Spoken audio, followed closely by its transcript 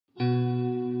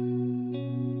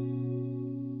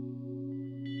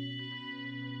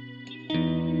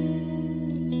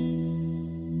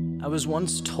was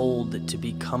once told that to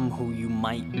become who you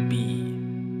might be,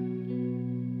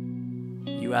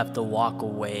 you have to walk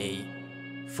away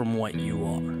from what you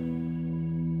are.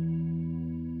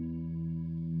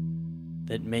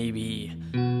 That maybe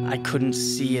I couldn't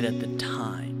see it at the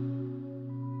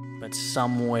time, but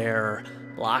somewhere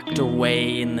locked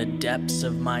away in the depths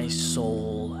of my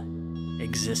soul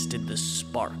existed the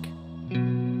spark,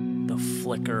 the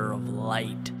flicker of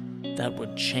light that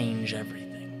would change everything.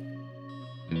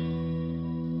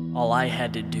 All I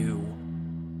had to do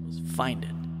was find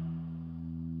it.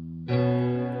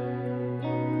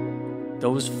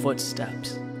 Those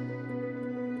footsteps,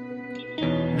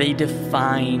 they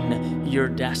define your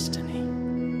destiny.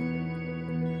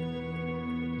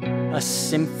 A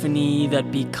symphony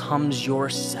that becomes your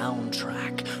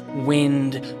soundtrack,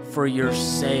 wind for your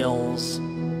sails.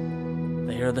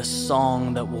 They are the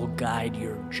song that will guide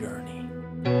your journey.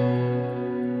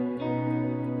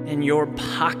 In your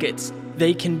pockets,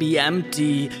 they can be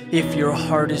empty if your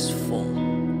heart is full.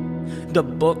 The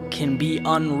book can be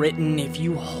unwritten if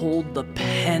you hold the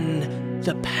pen.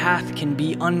 The path can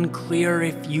be unclear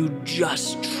if you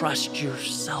just trust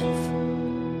yourself.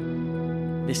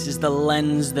 This is the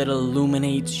lens that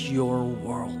illuminates your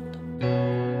world.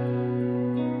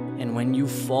 And when you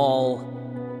fall,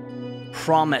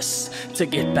 promise to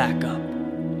get back up.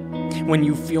 When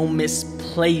you feel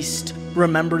misplaced,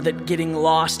 remember that getting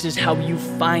lost is how you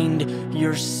find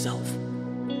yourself.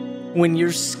 When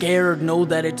you're scared, know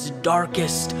that it's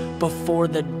darkest before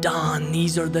the dawn.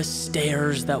 These are the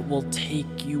stairs that will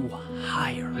take you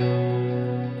higher.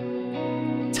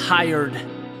 Tired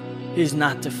is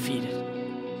not defeated.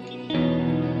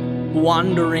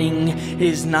 Wandering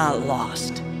is not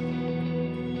lost.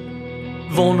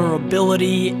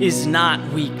 Vulnerability is not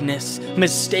weakness.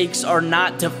 Mistakes are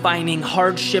not defining.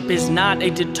 Hardship is not a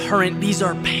deterrent. These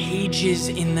are pages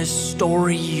in the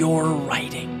story you're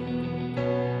writing.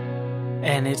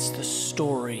 And it's the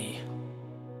story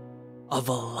of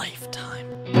a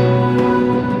lifetime.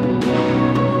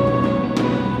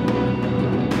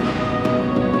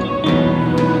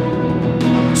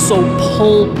 So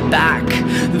pull back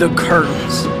the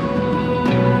curtains.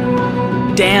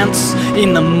 Dance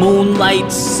in the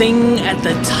moonlight, sing at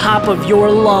the top of your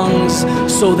lungs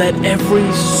so that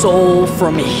every soul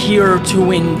from here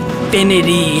to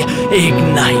infinity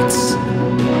ignites.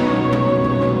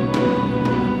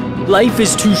 Life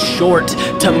is too short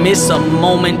to miss a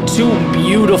moment, too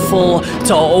beautiful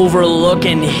to overlook,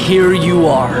 and here you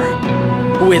are,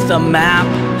 with a map,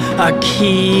 a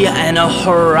key, and a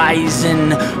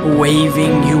horizon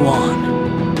waving you on.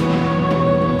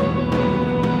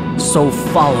 So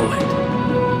follow it.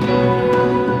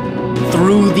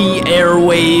 Through the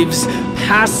airwaves,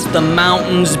 past the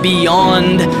mountains,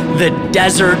 beyond the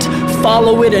desert.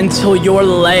 Follow it until your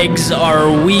legs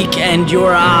are weak and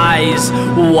your eyes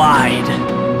wide.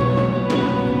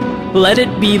 Let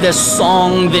it be the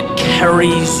song that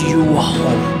carries you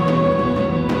home.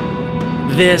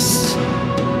 This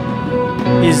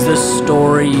is the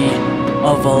story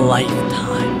of a lifetime.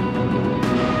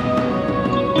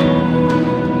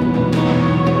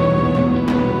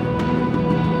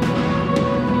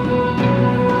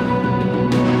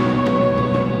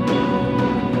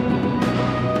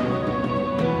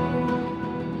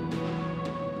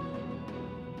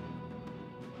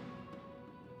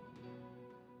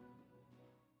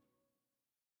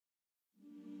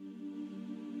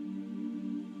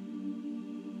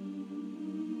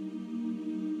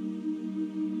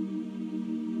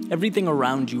 Everything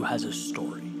around you has a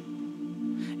story.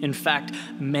 In fact,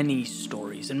 many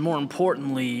stories, and more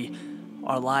importantly,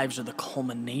 our lives are the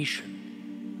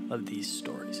culmination of these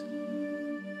stories.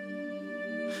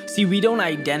 See, we don't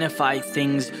identify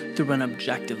things through an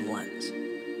objective lens.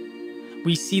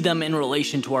 We see them in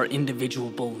relation to our individual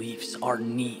beliefs, our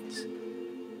needs.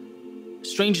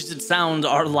 Strange as it sounds,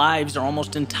 our lives are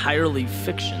almost entirely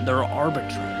fiction. They're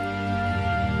arbitrary.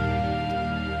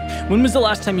 When was the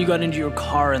last time you got into your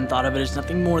car and thought of it as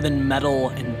nothing more than metal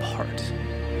and parts?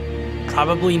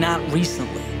 Probably not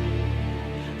recently,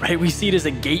 right? We see it as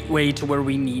a gateway to where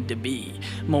we need to be.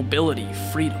 Mobility,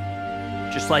 freedom.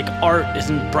 Just like art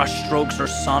isn't brushstrokes or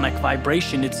sonic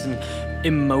vibration, it's an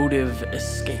emotive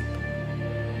escape.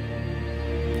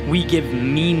 We give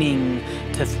meaning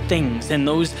to things, and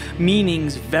those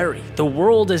meanings vary. The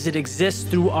world as it exists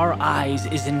through our eyes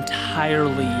is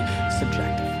entirely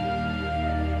subjective.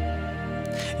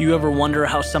 You ever wonder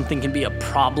how something can be a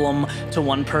problem to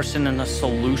one person and a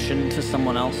solution to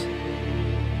someone else?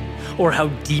 Or how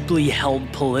deeply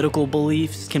held political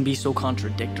beliefs can be so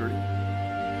contradictory?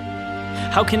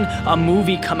 How can a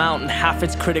movie come out and half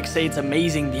its critics say it's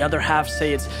amazing, the other half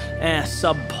say it's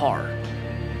subpar?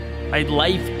 Right?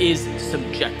 Life is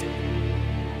subjective.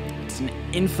 It's an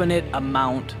infinite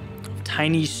amount of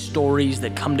tiny stories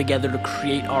that come together to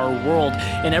create our world,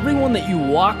 and everyone that you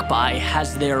walk by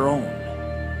has their own.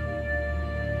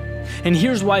 And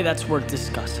here's why that's worth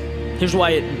discussing. Here's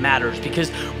why it matters,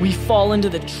 because we fall into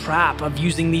the trap of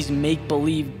using these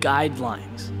make-believe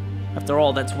guidelines. After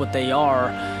all, that's what they are,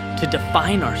 to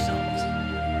define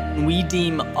ourselves. We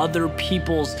deem other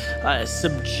people's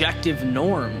subjective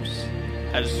norms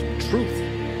as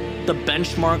truth, the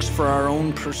benchmarks for our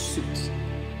own pursuits.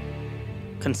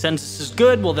 Consensus is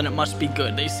good, well then it must be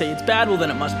good. They say it's bad, well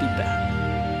then it must be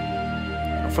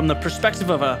bad. From the perspective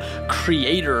of a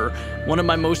creator, one of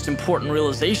my most important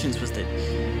realizations was that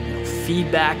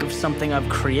feedback of something I've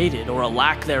created, or a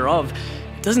lack thereof,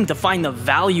 doesn't define the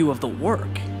value of the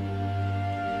work.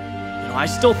 I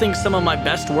still think some of my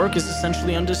best work is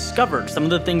essentially undiscovered. Some of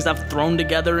the things I've thrown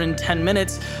together in 10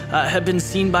 minutes have been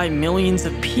seen by millions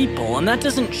of people, and that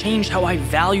doesn't change how I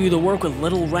value the work with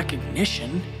little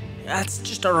recognition. That's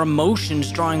just our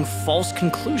emotions drawing false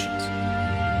conclusions.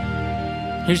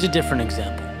 Here's a different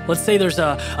example. Let's say there's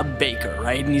a baker,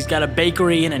 right? And he's got a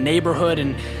bakery in a neighborhood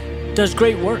and does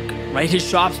great work, right? His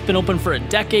shop's been open for a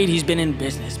decade, he's been in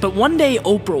business. But one day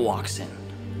Oprah walks in,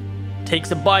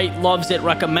 takes a bite, loves it,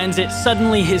 recommends it.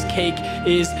 Suddenly his cake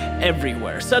is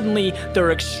everywhere. Suddenly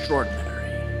they're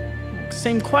extraordinary.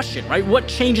 Same question, right? What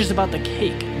changes about the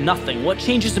cake? Nothing. What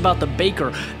changes about the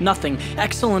baker? Nothing.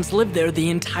 Excellence lived there the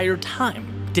entire time.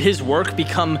 Did his work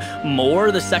become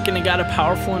more the second it got a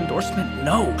powerful endorsement?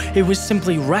 No, it was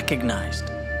simply recognized.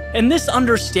 And this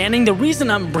understanding, the reason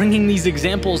I'm bringing these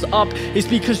examples up is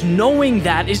because knowing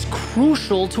that is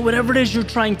crucial to whatever it is you're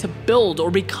trying to build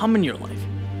or become in your life.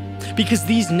 Because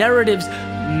these narratives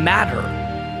matter.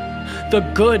 The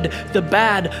good, the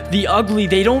bad, the ugly,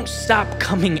 they don't stop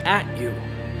coming at you.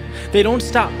 They don't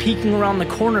stop peeking around the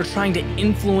corner trying to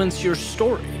influence your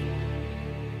story.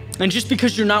 And just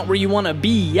because you're not where you want to be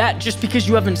yet, just because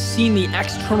you haven't seen the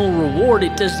external reward,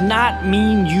 it does not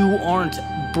mean you aren't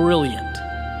brilliant.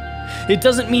 It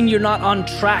doesn't mean you're not on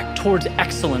track towards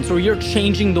excellence or you're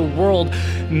changing the world.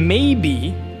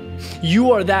 Maybe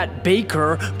you are that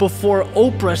baker before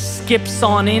Oprah skips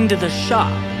on into the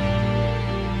shop.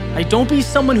 Don't be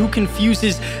someone who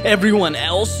confuses everyone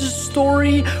else's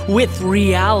story with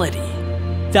reality.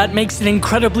 That makes it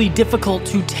incredibly difficult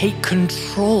to take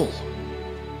control.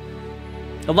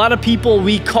 A lot of people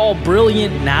we call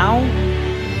brilliant now,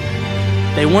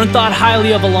 they weren't thought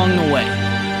highly of along the way.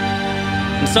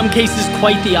 In some cases,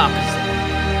 quite the opposite.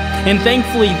 And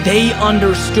thankfully, they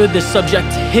understood the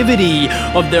subjectivity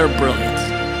of their brilliance.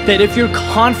 That if you're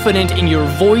confident in your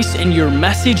voice and your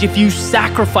message, if you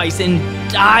sacrifice and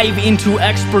dive into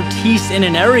expertise in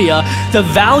an area, the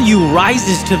value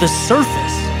rises to the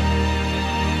surface.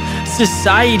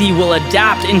 Society will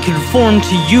adapt and conform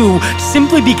to you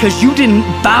simply because you didn't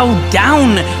bow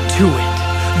down to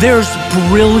it. There's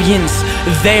brilliance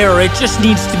there. It just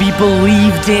needs to be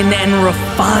believed in and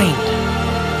refined.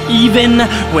 Even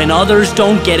when others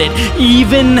don't get it,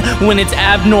 even when it's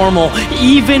abnormal,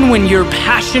 even when your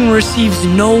passion receives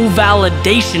no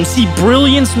validation. See,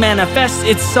 brilliance manifests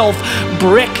itself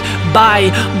brick by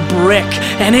brick,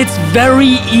 and it's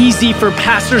very easy for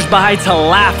passersby to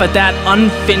laugh at that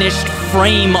unfinished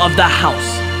frame of the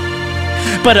house.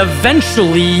 But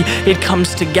eventually it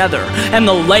comes together, and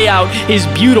the layout is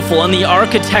beautiful, and the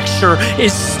architecture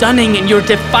is stunning, and your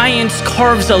defiance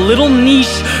carves a little niche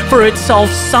for itself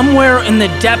somewhere in the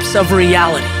depths of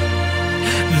reality.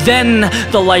 Then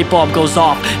the light bulb goes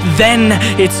off. Then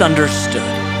it's understood.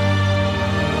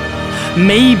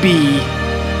 Maybe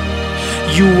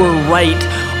you were right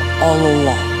all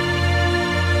along.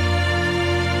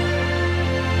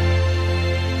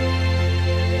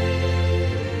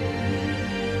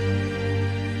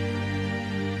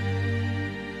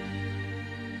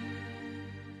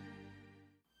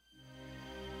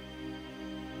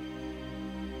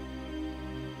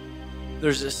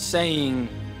 There's a saying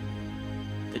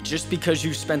that just because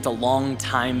you spent a long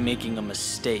time making a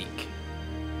mistake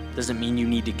doesn't mean you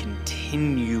need to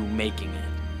continue making it.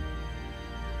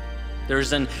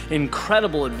 There's an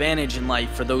incredible advantage in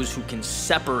life for those who can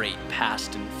separate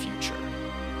past and future,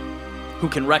 who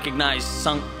can recognize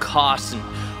sunk costs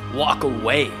and walk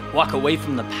away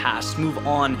from the past, move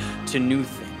on to new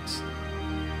things.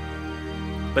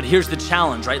 But here's the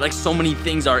challenge, right? Like so many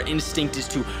things, our instinct is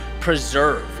to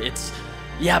preserve. It's,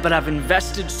 yeah, but I've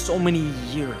invested so many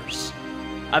years.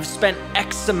 I've spent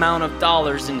X amount of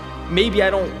dollars, and maybe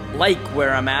I don't like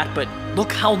where I'm at, but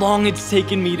look how long it's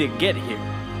taken me to get here.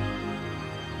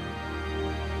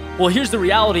 Well, here's the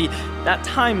reality. That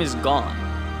time is gone.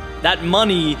 That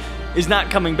money is not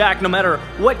coming back no matter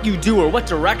what you do or what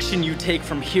direction you take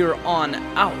from here on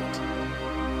out.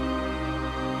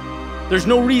 There's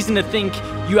no reason to think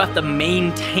you have to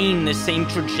maintain the same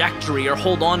trajectory or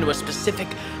hold on to a specific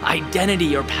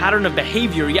identity or pattern of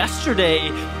behavior. Yesterday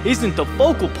isn't the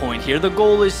focal point here. The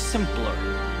goal is simpler.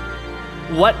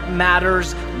 What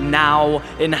matters now,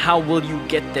 and how will you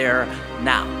get there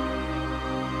now?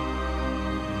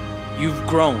 You've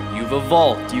grown, you've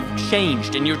evolved, you've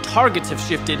changed, and your targets have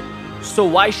shifted, so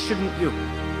why shouldn't you?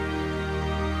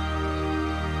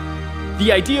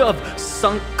 The idea of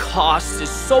sunk costs is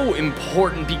so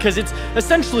important because it's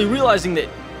essentially realizing that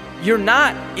you're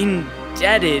not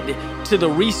indebted to the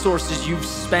resources you've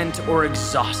spent or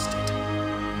exhausted.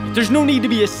 There's no need to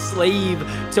be a slave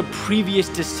to previous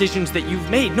decisions that you've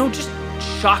made. No, just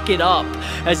chalk it up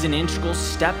as an integral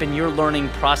step in your learning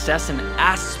process, an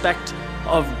aspect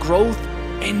of growth,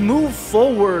 and move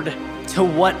forward to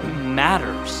what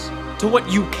matters, to what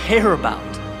you care about.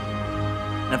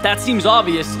 And if that seems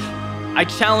obvious, I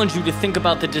challenge you to think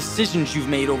about the decisions you've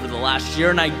made over the last year,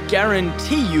 and I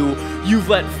guarantee you've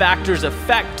let factors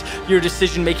affect your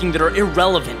decision-making that are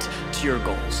irrelevant to your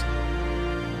goals.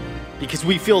 Because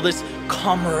we feel this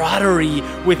camaraderie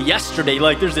with yesterday,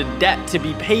 like there's a debt to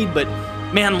be paid, but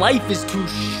man, life is too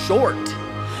short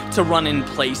to run in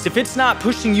place. If it's not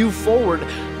pushing you forward,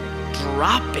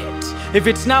 drop it. If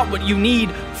it's not what you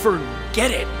need, forget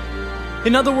it.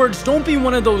 In other words, don't be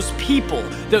one of those people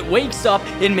that wakes up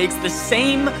and makes the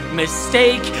same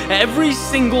mistake every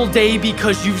single day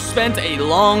because you've spent a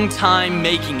long time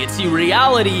making it. See,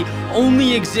 reality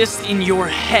only exists in your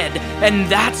head, and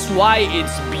that's why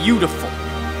it's beautiful.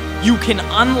 You can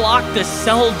unlock the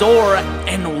cell door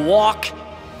and walk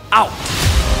out.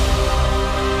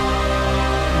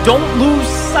 Don't lose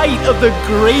sight of the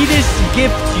greatest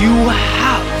gift you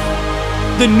have.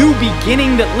 The new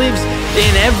beginning that lives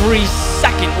in every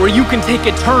second, where you can take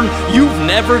a turn you've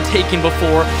never taken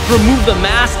before, remove the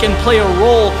mask and play a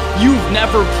role you've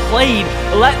never played.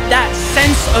 Let that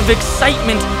sense of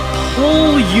excitement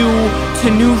pull you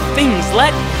to new things. Let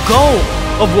go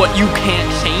of what you can't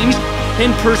change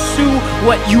and pursue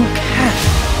what you can.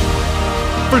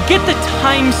 Forget the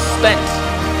time spent.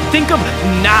 Think of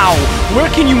now.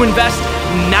 Where can you invest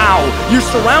now? Your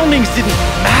surroundings didn't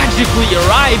magically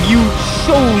arrive, you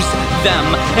chose them,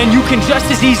 and you can just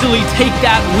as easily take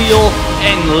that wheel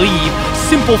and leave.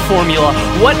 Simple formula.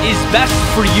 What is best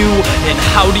for you, and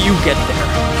how do you get there?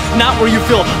 Not where you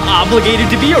feel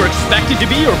obligated to be or expected to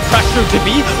be or pressured to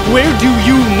be. Where do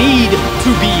you need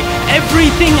to be?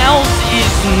 Everything else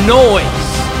is noise.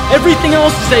 Everything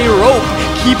else is a rope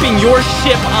keeping your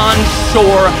ship on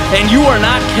shore, and you are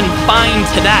not confined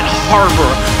to that harbor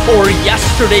or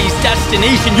yesterday's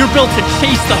destination. You're built to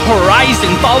chase the horizon,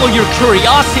 follow your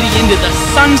curiosity into the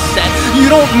sunset. You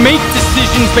don't make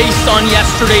decisions based on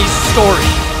yesterday's story.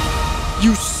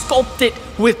 You sculpt it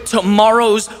with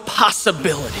tomorrow's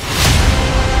possibility.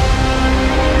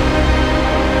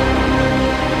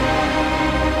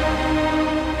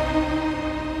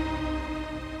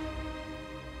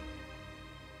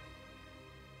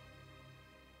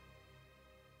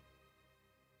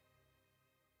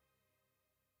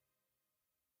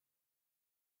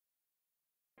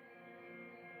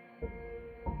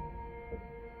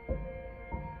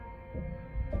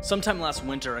 Sometime last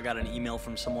winter, I got an email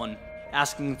from someone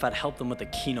asking if I'd help them with a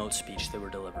keynote speech they were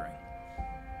delivering.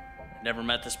 I'd never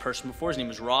met this person before. His name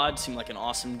was Rod, seemed like an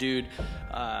awesome dude.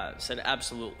 Said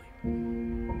absolutely.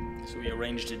 So we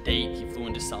arranged a date. He flew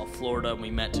into South Florida, and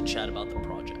we met to chat about the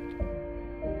project.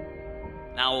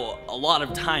 Now, a lot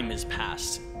of time has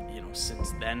passed,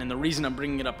 since then, and the reason I'm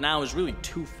bringing it up now is really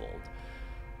twofold.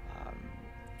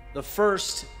 The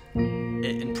first,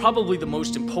 and probably the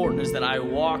most important, is that I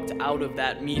walked out of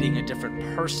that meeting a different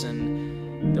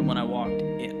person than when I walked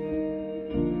in.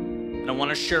 And I want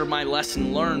to share my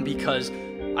lesson learned because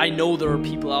I know there are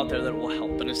people out there that will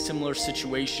help in a similar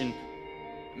situation,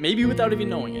 maybe without even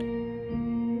knowing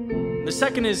it. The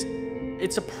second is,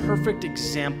 it's a perfect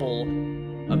example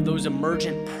of those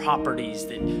emergent properties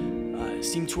that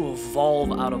seem to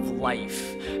evolve out of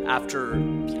life after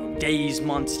days,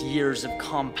 months, years of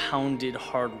compounded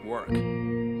hard work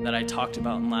that I talked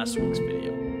about in last week's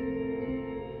video.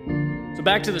 So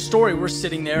back to the story, we're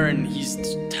sitting there and he's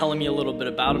telling me a little bit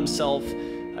about himself.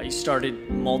 He started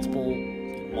multiple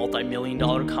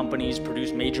multi-million-dollar companies,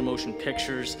 produced major motion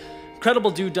pictures.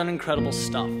 Incredible dude, done incredible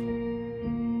stuff.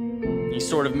 He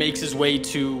sort of makes his way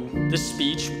to the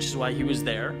speech, which is why he was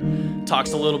there.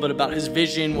 Talks a little bit about his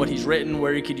vision, what he's written,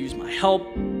 where he could use my help.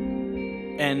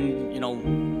 And,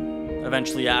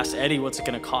 eventually asked, Eddie, what's it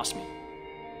gonna cost me?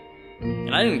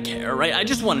 And I didn't care, right? I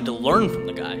just wanted to learn from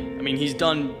the guy. I mean, he's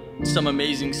done some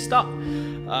amazing stuff.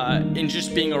 In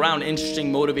just being around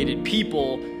interesting, motivated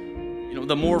people, you know,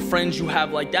 the more friends you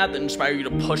have like that inspire you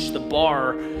to push the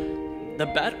bar, the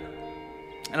better.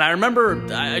 And I remember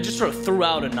I just sort of threw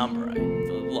out a number,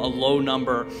 a low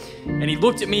number, and he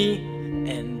looked at me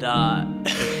and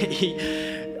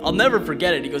I'll never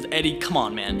forget it. He goes, Eddie, come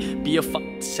on, man, be a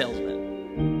salesman.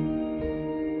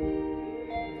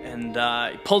 And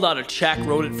he pulled out a check,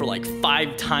 wrote it for like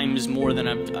 5 times more than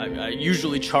I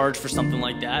usually charge for something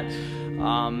like that,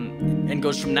 and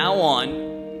goes, from now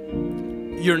on,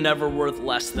 you're never worth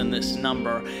less than this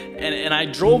number. And I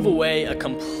drove away a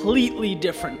completely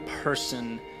different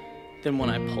person than when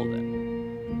I pulled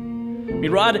in. I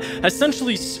mean, Rod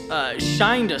essentially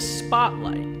shined a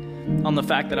spotlight on the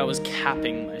fact that I was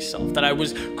capping myself, that I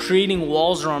was creating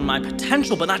walls around my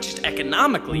potential, but not just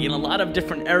economically, in a lot of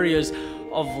different areas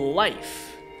of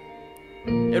life.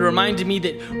 It reminded me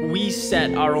that we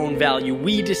set our own value,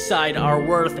 we decide our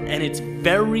worth, and it's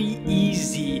very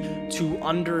easy to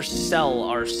undersell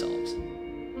ourselves.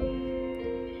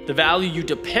 The value you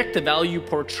depict, the value you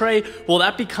portray, well,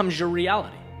 that becomes your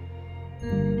reality.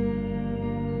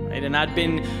 Right? And I've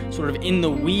been sort of in the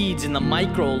weeds, in the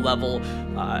micro level.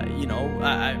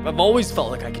 I've always felt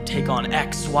like I could take on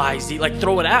X, Y, Z, like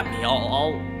throw it at me.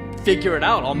 I'll figure it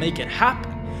out. I'll make it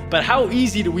happen. But how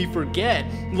easy do we forget,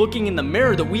 looking in the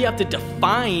mirror, that we have to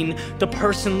define the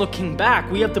person looking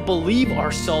back. We have to believe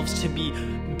ourselves to be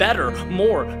better,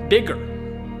 more, bigger.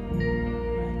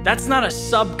 That's not a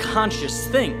subconscious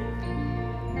thing.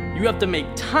 You have to make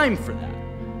time for that.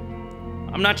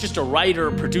 I'm not just a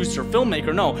writer, producer,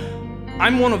 filmmaker. No,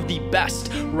 I'm one of the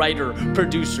best writer,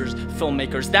 producers,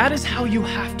 filmmakers. That is how you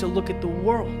have to look at the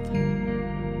world.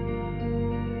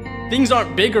 Things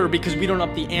aren't bigger because we don't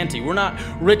up the ante. We're not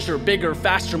richer, bigger,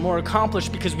 faster, more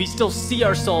accomplished because we still see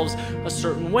ourselves a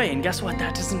certain way. And guess what?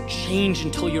 That doesn't change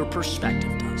until your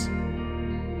perspective does.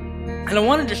 And I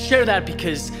wanted to share that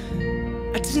because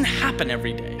it doesn't happen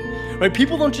every day, right?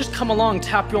 People don't just come along,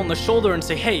 tap you on the shoulder and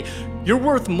say, hey, you're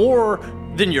worth more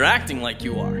than you're acting like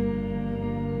you are.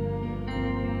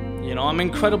 You know, I'm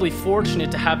incredibly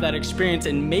fortunate to have that experience,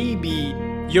 and maybe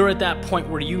you're at that point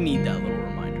where you need that little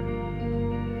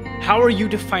reminder. How are you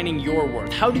defining your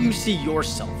worth? How do you see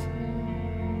yourself?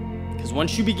 Because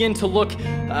once you begin to look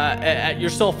at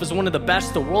yourself as one of the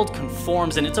best, the world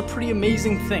conforms, and it's a pretty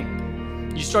amazing thing.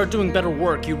 You start doing better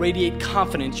work, you radiate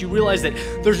confidence, you realize that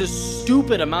there's a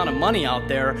stupid amount of money out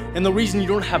there, and the reason you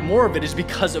don't have more of it is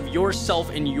because of yourself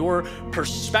and your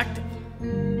perspective.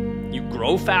 You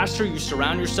grow faster, you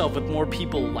surround yourself with more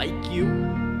people like you,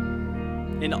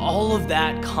 and all of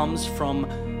that comes from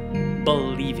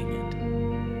believing it.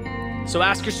 So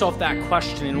ask yourself that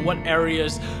question: in what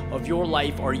areas of your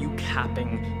life are you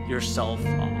capping yourself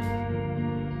off?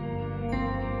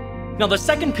 Now, the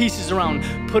second piece is around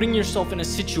putting yourself in a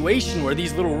situation where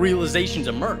these little realizations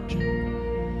emerge.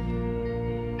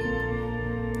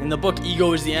 In the book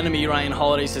Ego is the Enemy, Ryan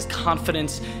Holiday says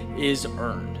confidence is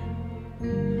earned.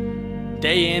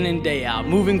 Day in and day out,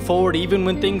 moving forward even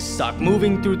when things suck,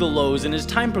 moving through the lows, and as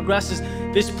time progresses,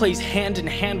 this plays hand in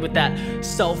hand with that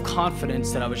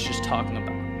self-confidence that I was just talking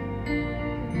about.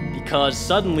 Because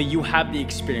suddenly you have the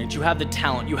experience, you have the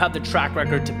talent, you have the track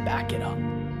record to back it up.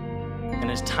 And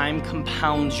as time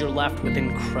compounds, you're left with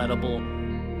incredible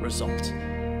results.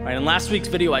 Right? In last week's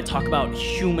video, I talk about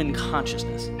human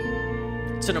consciousness.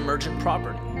 It's an emergent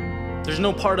property. There's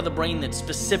no part of the brain that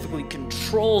specifically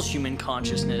controls human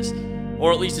consciousness,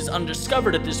 or at least is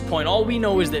undiscovered at this point. All we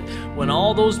know is that when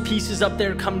all those pieces up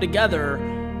there come together,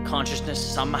 consciousness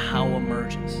somehow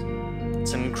emerges.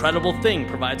 It's an incredible thing,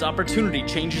 provides opportunity,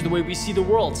 changes the way we see the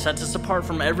world, sets us apart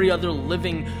from every other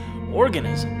living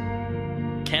organism.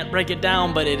 Can't break it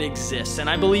down, but it exists. And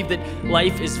I believe that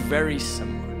life is very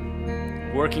similar.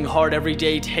 Working hard every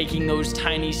day, taking those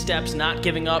tiny steps, not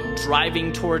giving up,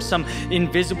 driving towards some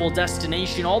invisible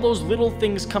destination. All those little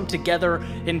things come together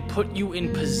and put you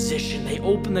in position. They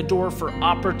open the door for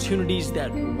opportunities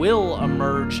that will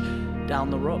emerge down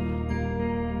the road.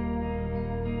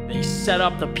 They set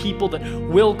up the people that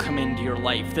will come into your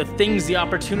life, the things, the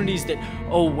opportunities that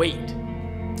await.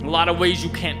 A lot of ways you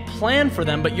can't plan for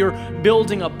them, but you're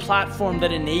building a platform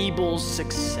that enables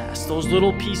success. Those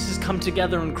little pieces come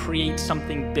together and create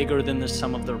something bigger than the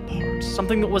sum of their parts,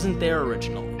 something that wasn't there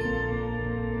originally.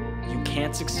 You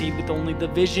can't succeed with only the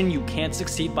vision. You can't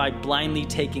succeed by blindly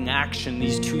taking action.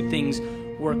 These two things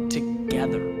work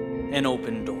together and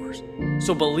open doors.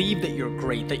 So believe that you're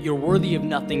great, that you're worthy of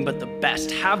nothing but the best.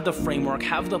 Have the framework,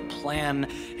 have the plan,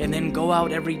 and then go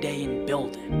out every day and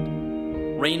build it.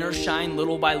 Rain or shine,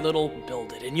 little by little,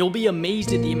 build it. And you'll be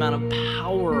amazed at the amount of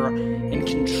power and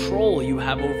control you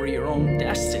have over your own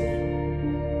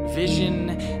destiny. Vision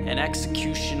and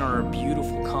execution are a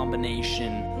beautiful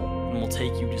combination and will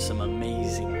take you to some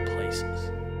amazing places.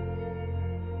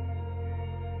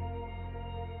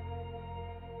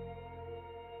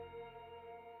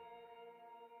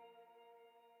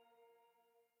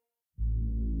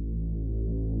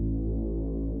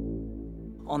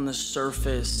 On the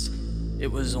surface,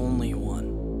 it was only one.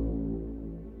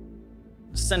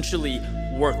 Essentially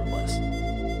worthless.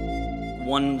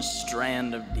 One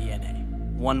strand of DNA.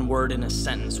 One word in a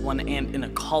sentence. One ant in a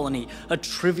colony. A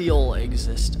trivial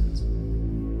existence.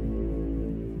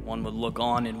 One would look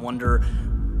on and wonder,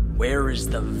 where is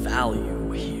the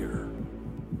value here?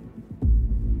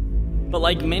 But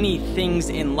like many things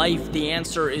in life, the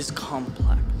answer is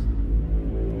complex.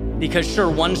 Because sure,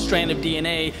 one strand of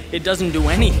DNA, it doesn't do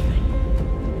anything.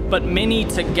 But many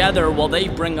together, well, they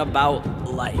bring about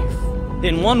life.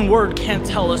 And one word can't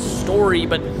tell a story,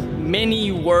 but many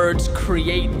words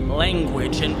create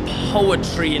language and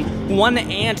poetry. And one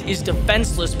ant is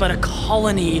defenseless, but a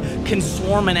colony can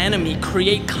swarm an enemy,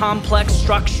 create complex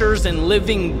structures and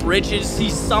living bridges. See,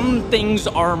 some things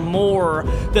are more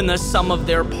than the sum of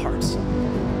their parts.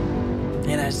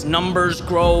 And as numbers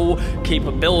grow,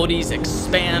 capabilities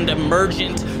expand,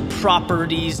 emergent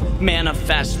properties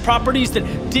manifest. Properties that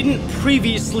didn't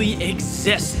previously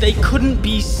exist. They couldn't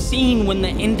be seen when the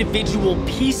individual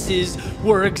pieces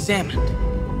were examined.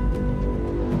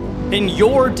 And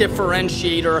your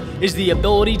differentiator is the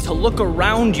ability to look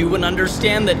around you and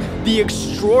understand that the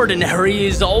extraordinary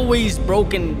is always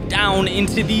broken down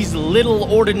into these little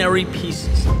ordinary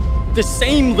pieces. The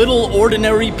same little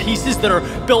ordinary pieces that are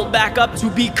built back up to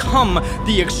become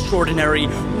the extraordinary.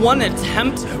 One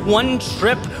attempt, one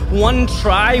trip, one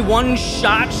try, one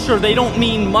shot. Sure, they don't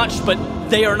mean much, but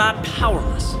they are not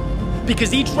powerless.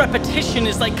 Because each repetition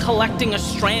is like collecting a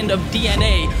strand of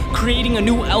DNA, creating a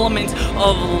new element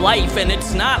of life. And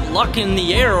it's not luck in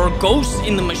the air or ghosts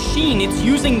in the machine. It's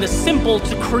using the simple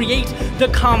to create the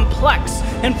complex.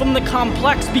 And from the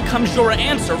complex becomes your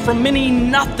answer. From many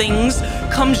nothings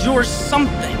comes your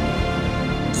something.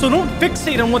 So don't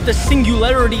fixate on what the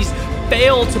singularities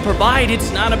fail to provide.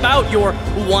 It's not about your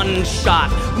one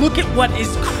shot. Look at what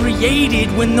is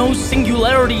created when those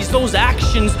singularities, those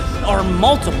actions are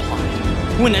multiplied.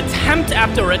 When attempt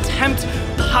after attempt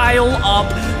pile up,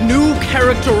 new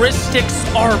characteristics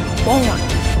are born.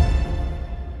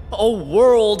 A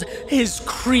world is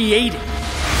created.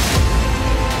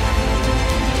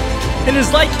 It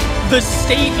is like the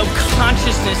state of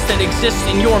consciousness that exists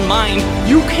in your mind.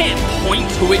 You can't point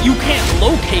to it, you can't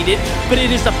locate it, but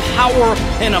it is a power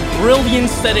and a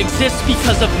brilliance that exists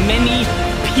because of many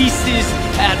pieces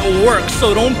at work.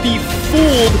 So don't be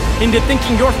fooled into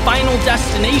thinking your final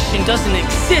destination doesn't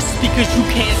exist because you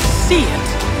can't see it.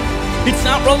 It's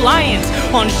not reliant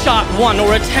on shot 1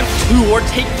 or attempt 2 or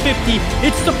take 50.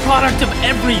 It's the product of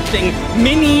everything.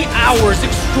 Many hours,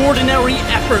 extraordinary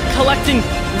effort, collecting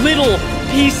little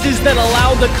pieces that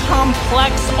allow the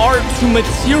complex art to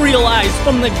materialize.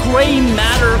 From the gray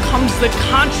matter comes the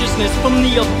consciousness. From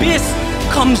the abyss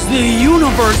comes the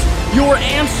universe. Your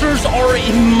answers are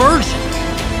emergent.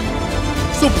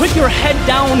 So put your head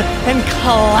down and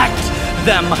collect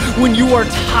them. When you are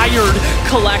tired,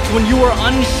 collect. When you are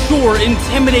unsure,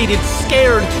 intimidated,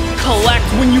 scared, collect.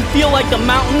 When you feel like the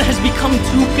mountain has become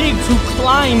too big to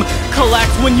climb, collect.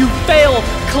 When you fail,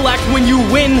 collect. When you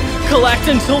win, collect,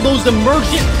 until those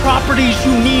emergent properties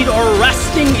you need are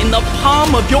resting in the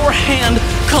palm of your hand.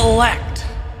 Collect.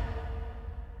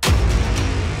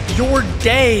 Your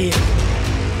day,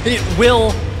 it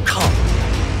will come.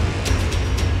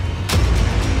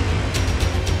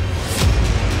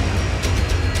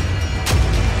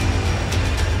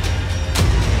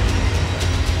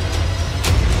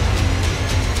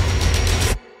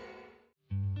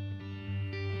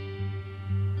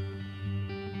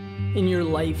 In your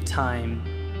lifetime,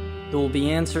 there will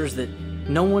be answers that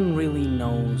no one really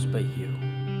knows but you.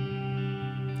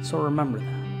 So remember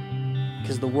that,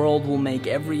 because the world will make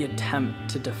every attempt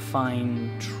to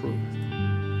define truth.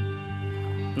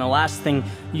 And the last thing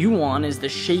you want is the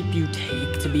shape you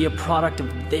take to be a product of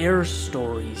their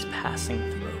stories passing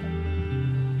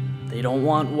through. They don't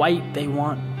want white, they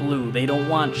want blue. They don't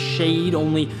want shade,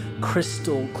 only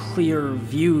crystal clear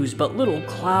views. But little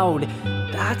cloud,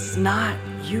 that's not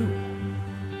you.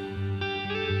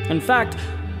 In fact,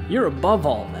 you're above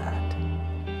all that.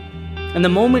 And the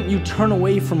moment you turn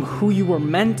away from who you were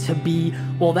meant to be,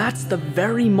 well, that's the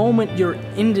very moment you're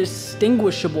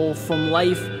indistinguishable from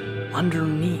life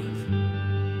underneath.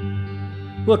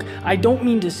 Look, I don't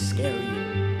mean to scare you.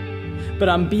 but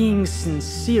I'm being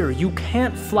sincere. You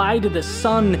can't fly to the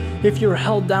sun if you're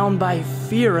held down by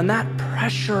fear, and that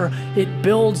pressure, it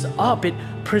builds up, it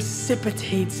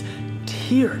precipitates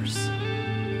tears.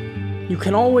 You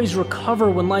can always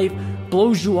recover when life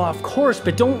blows you off course,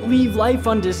 but don't leave life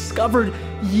undiscovered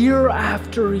year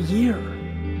after year.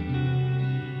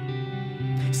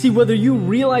 See, whether you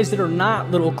realize it or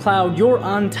not, little cloud, you're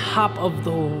on top of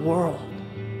the world.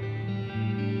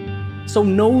 So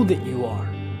know that you are.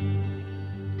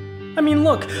 I mean,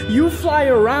 look, you fly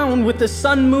around with the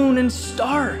sun, moon, and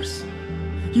stars.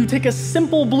 You take a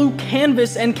simple blue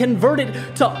canvas and convert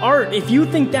it to art. If you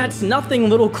think that's nothing,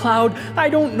 little cloud, I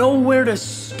don't know where to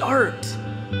start.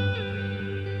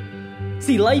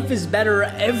 See, life is better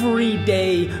every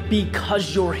day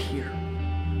because you're here.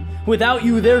 Without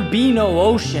you, there'd be no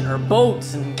ocean or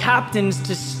boats and captains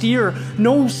to steer,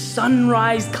 no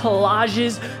sunrise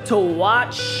collages to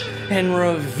watch and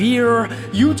revere.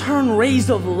 You turn rays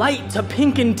of light to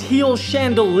pink and teal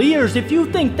chandeliers. If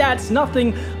you think that's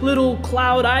nothing, little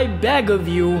cloud, I beg of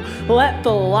you, let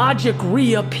the logic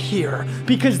reappear,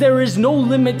 because there is no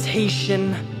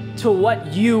limitation to what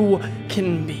you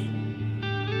can be.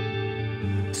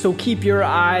 So keep your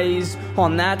eyes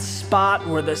on that spot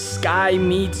where the sky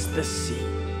meets the sea.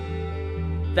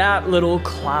 That little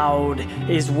cloud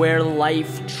is where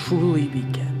life truly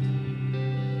begins.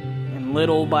 And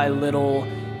little by little,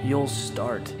 you'll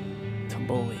start to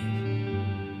believe.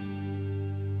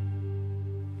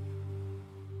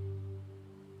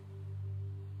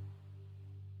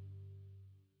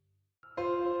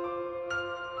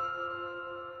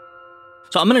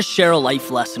 So I'm going to share a life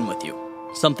lesson with you,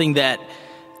 something that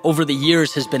over the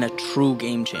years has been a true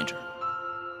game changer.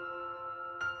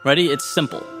 Ready? It's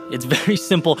simple. It's very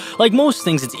simple. Like most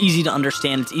things, it's easy to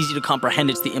understand. It's easy to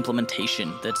comprehend. It's the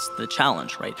implementation that's the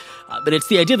challenge, right? But it's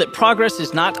the idea that progress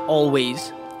is not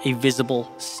always a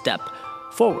visible step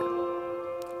forward.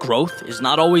 Growth is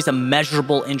not always a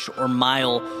measurable inch or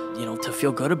mile, to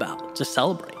feel good about, to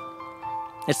celebrate.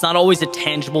 It's not always a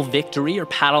tangible victory or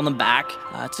pat on the back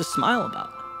to smile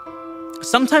about.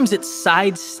 Sometimes it's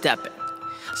sidestepping.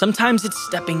 Sometimes it's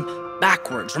stepping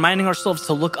backwards, reminding ourselves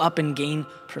to look up and gain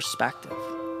perspective.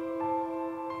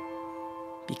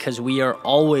 Because we are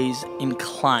always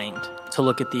inclined to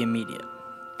look at the immediate.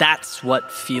 That's what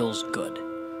feels good.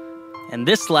 And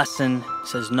this lesson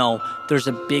says, no, there's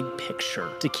a big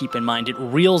picture to keep in mind. It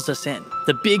reels us in.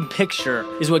 The big picture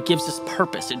is what gives us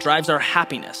purpose. It drives our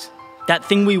happiness. That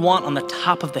thing we want on the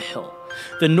top of the hill.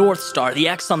 The North Star, the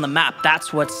X on the map,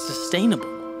 that's what's sustainable.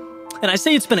 And I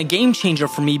say it's been a game changer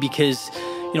for me because,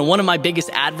 one of my biggest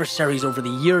adversaries over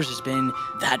the years has been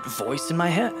that voice in my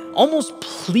head, almost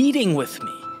pleading with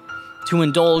me to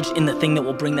indulge in the thing that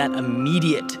will bring that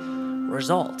immediate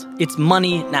result. It's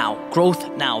money now, growth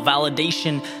now,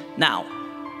 validation now.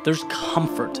 There's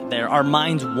comfort there. Our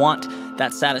minds want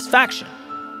that satisfaction.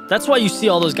 That's why you see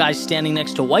all those guys standing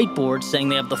next to whiteboards saying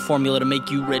they have the formula to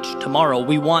make you rich tomorrow.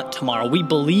 We want tomorrow. We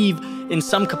believe in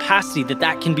some capacity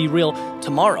that can be real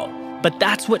tomorrow. But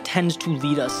that's what tends to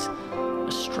lead us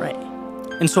astray.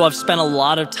 And so I've spent a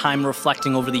lot of time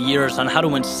reflecting over the years on how to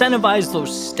incentivize those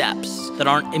steps that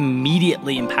aren't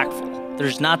immediately impactful.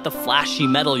 There's not the flashy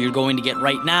medal you're going to get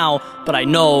right now, but I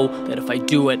know that if I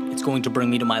do it, it's going to bring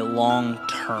me to my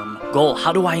long-term goal.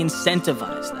 How do I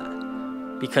incentivize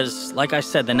that? Because, like I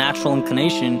said, the natural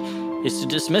inclination is to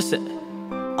dismiss it.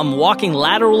 I'm walking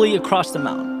laterally across the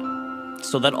mountain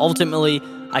so that ultimately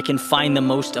I can find the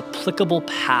most applicable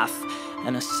path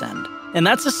and ascend. And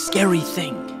that's a scary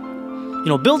thing.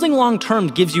 Building long-term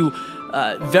gives you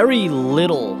very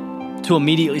little to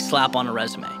immediately slap on a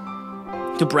resume,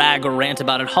 to brag or rant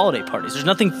about at holiday parties. There's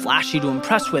nothing flashy to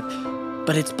impress with,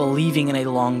 but it's believing in a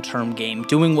long-term game,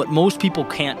 doing what most people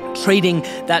can't, trading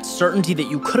that certainty that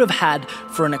you could have had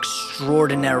for an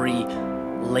extraordinary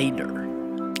later.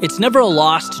 It's never a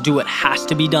loss to do what has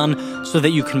to be done so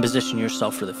that you can position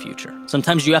yourself for the future.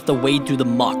 Sometimes you have to wade through the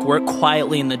muck, work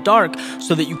quietly in the dark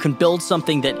so that you can build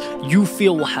something that you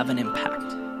feel will have an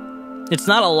impact. It's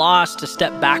not a loss to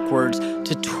step backwards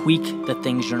to tweak the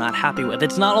things you're not happy with.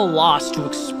 It's not a loss to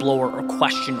explore or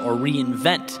question or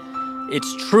reinvent.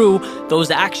 It's true,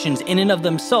 those actions in and of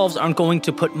themselves aren't going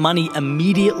to put money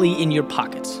immediately in your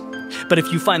pockets. But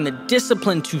if you find the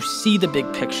discipline to see the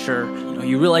big picture,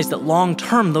 you realize that long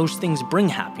term, those things bring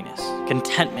happiness,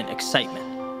 contentment,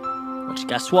 excitement, which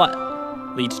guess what?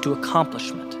 Leads to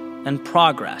accomplishment and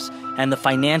progress and the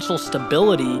financial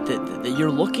stability that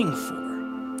you're looking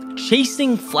for.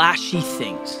 Chasing flashy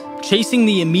things, chasing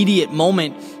the immediate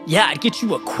moment, it gets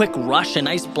you a quick rush, a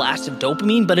nice blast of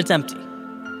dopamine, but it's empty.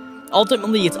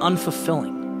 Ultimately, it's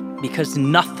unfulfilling. because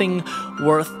nothing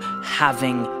worth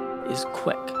having is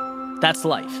quick. That's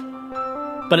life.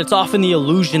 But it's often the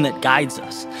illusion that guides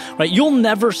us, right? You'll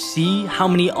never see how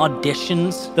many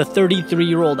auditions the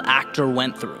 33-year-old actor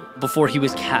went through before he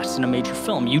was cast in a major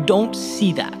film. You don't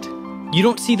see that. You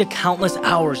don't see the countless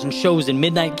hours and shows and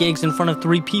midnight gigs in front of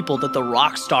 3 people that the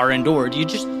rock star endured. You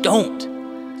just don't.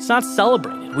 It's not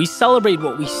celebrated. We celebrate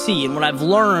what we see, and what I've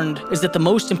learned is that the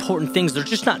most important things, they're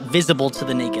just not visible to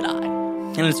the naked eye.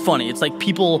 And it's funny, it's like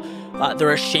people,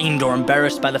 they're ashamed or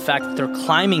embarrassed by the fact that they're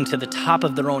climbing to the top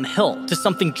of their own hill, to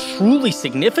something truly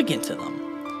significant to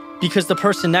them, because the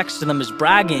person next to them is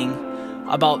bragging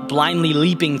about blindly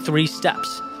leaping 3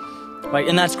 steps, right?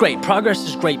 And that's great. Progress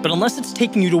is great, but unless it's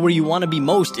taking you to where you want to be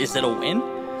most, is it a win?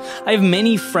 I have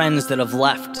many friends that have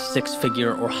left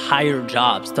 6-figure or higher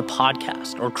jobs to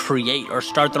podcast or create or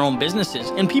start their own businesses,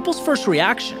 and people's first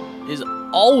reaction is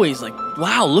always like,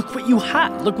 wow, look what you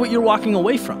had. Look what you're walking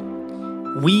away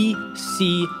from. We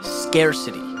see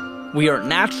scarcity. We are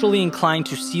naturally inclined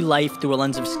to see life through a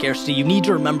lens of scarcity. You need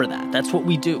to remember that. That's what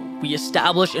we do. We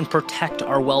establish and protect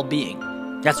our well-being.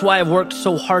 That's why I've worked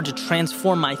so hard to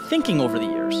transform my thinking over the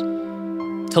years.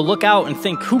 To look out and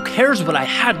think, who cares what I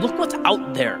had? Look what's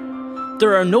out there.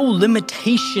 There are no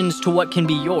limitations to what can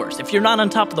be yours. If you're not on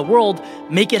top of the world,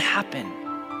 make it happen.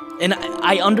 And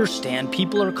I understand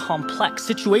people are complex.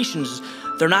 Situations,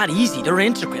 they're not easy. They're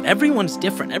intricate. Everyone's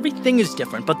different. Everything is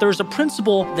different. But there's a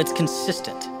principle that's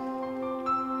consistent.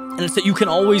 And it's that you can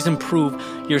always improve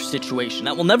your situation.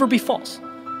 That will never be false.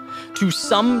 To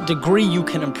some degree, you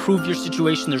can improve your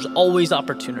situation. There's always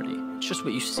opportunity. It's just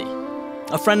what you see.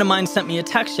 A friend of mine sent me a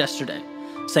text yesterday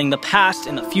saying the past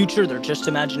and the future, they're just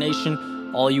imagination.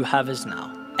 All you have is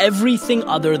now. Everything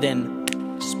other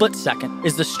than split second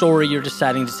is the story you're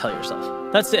deciding to tell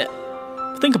yourself. That's it.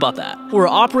 Think about that. We're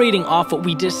operating off what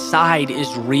we decide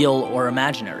is real or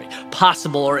imaginary,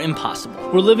 possible or impossible.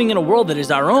 We're living in a world that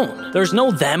is our own. There's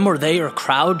no them or they or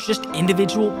crowd, just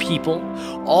individual people,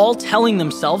 all telling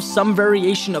themselves some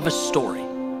variation of a story.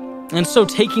 And so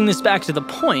taking this back to the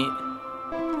point,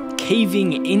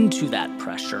 caving into that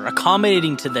pressure,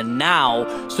 accommodating to the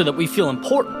now so that we feel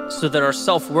important, so that our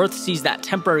self-worth sees that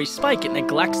temporary spike, it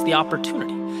neglects the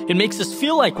opportunity. It makes us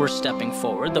feel like we're stepping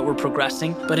forward, that we're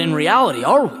progressing, but in reality,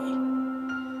 are we?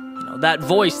 You know, that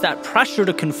voice, that pressure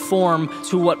to conform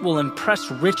to what will impress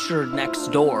Richard next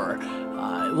door,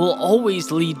 it will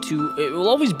always be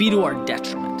to our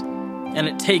detriment. And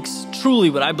it takes truly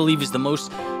what I believe is the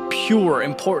most pure,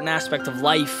 important aspect of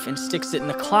life and sticks it in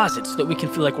the closet so that we can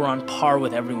feel like we're on par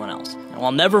with everyone else. And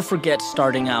I'll never forget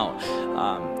starting out,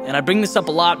 and I bring this up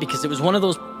a lot because it was one of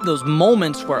those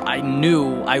moments where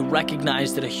I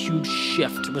recognized that a huge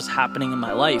shift was happening in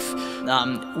my life.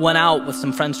 Went out with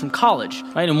some friends from college,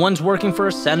 right? And one's working for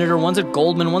a senator, one's at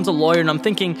Goldman, one's a lawyer, and I'm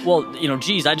thinking, well,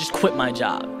 geez, I just quit my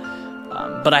job.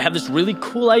 But I have this really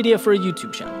cool idea for a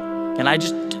YouTube channel. And I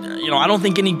just, I don't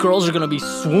think any girls are gonna be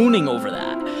swooning over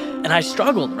that. And I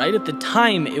struggled, right? At the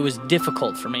time, it was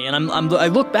difficult for me. And I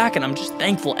look back and I'm just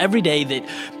thankful every day that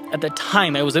at the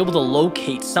time I was able to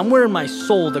locate somewhere in my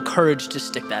soul the courage to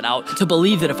stick that out, to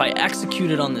believe that if I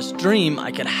executed on this dream,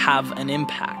 I could have an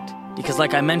impact. Because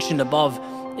like I mentioned above,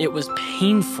 it was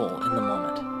painful in the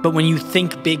moment. But when you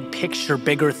think big picture,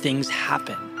 bigger things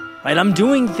happen, right? I'm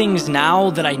doing things now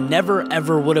that I never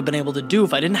ever would have been able to do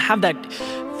if I didn't have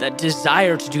that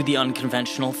desire to do the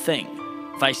unconventional thing.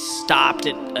 If I stopped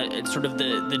at sort of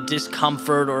the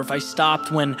discomfort, or if I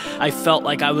stopped when I felt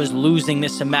like I was losing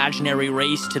this imaginary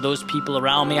race to those people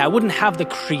around me, I wouldn't have the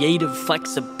creative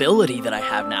flexibility that I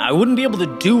have now. I wouldn't be able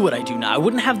to do what I do now. I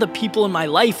wouldn't have the people in my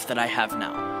life that I have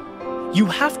now. You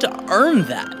have to earn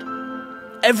that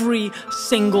every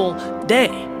single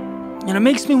day. And it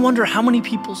makes me wonder how many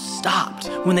people stopped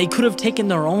when they could have taken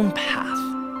their own path,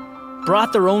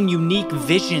 brought their own unique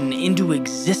vision into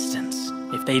existence.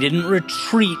 If they didn't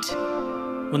retreat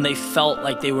when they felt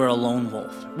like they were a lone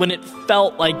wolf, when it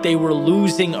felt like they were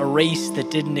losing a race that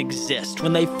didn't exist,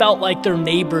 when they felt like their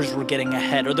neighbors were getting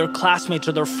ahead, or their classmates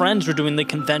or their friends were doing the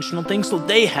conventional things, so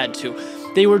they had to.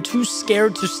 They were too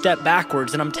scared to step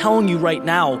backwards. And I'm telling you right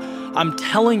now,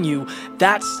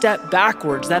 that step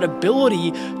backwards, that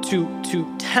ability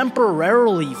to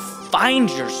temporarily find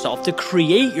yourself, to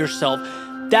create yourself,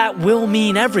 that will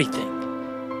mean everything.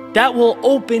 That will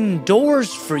open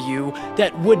doors for you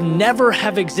that would never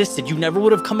have existed. You never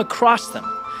would have come across them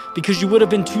because you would have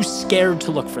been too scared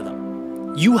to look for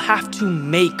them. You have to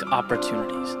make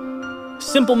opportunities.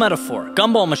 Simple metaphor,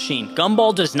 gumball machine.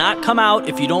 Gumball does not come out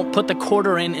if you don't put the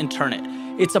quarter in and turn it.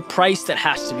 It's a price that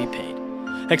has to be paid.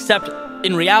 Except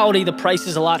in reality, the price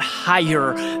is a lot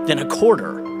higher than a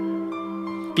quarter.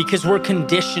 because we're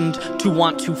conditioned to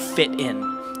want to fit in.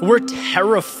 We're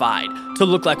terrified to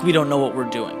look like we don't know what we're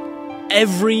doing.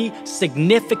 Every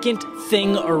significant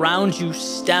thing around you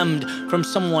stemmed from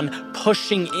someone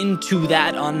pushing into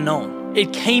that unknown.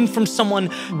 It came from someone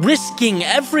risking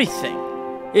everything.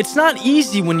 It's not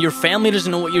easy when your family doesn't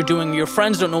know what you're doing, your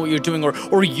friends don't know what you're doing,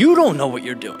 or you don't know what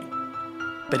you're doing.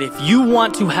 But if you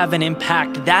want to have an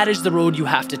impact, that is the road you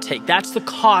have to take. That's the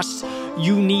cost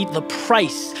you need, the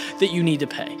price that you need to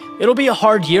pay. It'll be a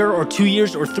hard year or 2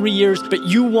 years or 3 years, but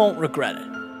you won't regret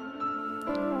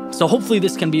it. So hopefully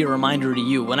this can be a reminder to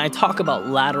you. When I talk about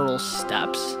lateral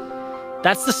steps,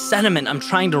 that's the sentiment I'm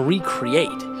trying to recreate.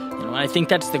 And I think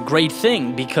that's the great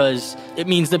thing, because it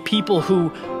means the people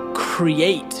who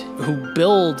create, who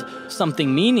build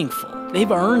something meaningful,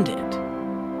 they've earned it.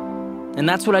 And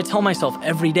that's what I tell myself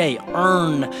every day.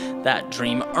 Earn that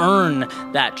dream, earn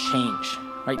that change,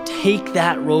 right? Take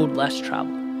that road less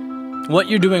traveled. What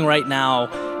you're doing right now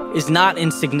is not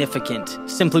insignificant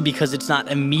simply because it's not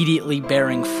immediately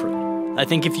bearing fruit. I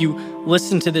think if you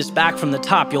listen to this back from the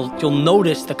top, you'll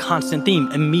notice the constant theme: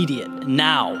 immediate,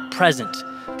 now, present.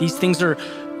 These things are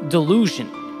delusion,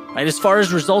 right? As far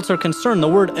as results are concerned, the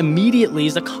word immediately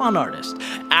is a con artist.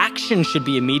 Action should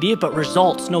be immediate, but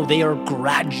results, no, they are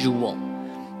gradual.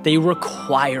 They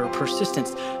require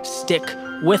persistence. Stick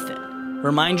with it.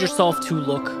 Remind yourself to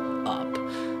look up,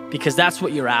 because that's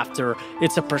what you're after.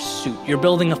 It's a pursuit. You're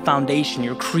building a foundation.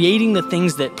 You're creating the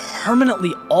things that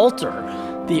permanently alter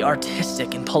the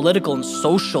artistic and political and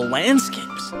social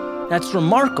landscapes. That's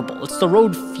remarkable. It's the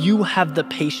road few have the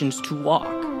patience to walk.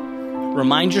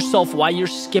 Remind yourself why you're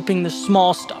skipping the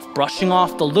small stuff, brushing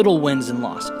off the little wins and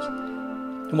losses.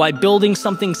 Why building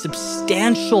something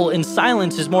substantial in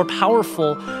silence is more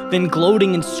powerful than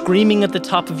gloating and screaming at the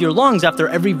top of your lungs after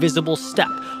every visible step.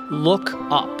 Look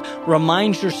up.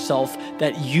 Remind yourself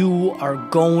that you are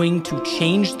going to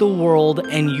change the world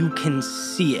and you can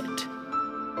see it.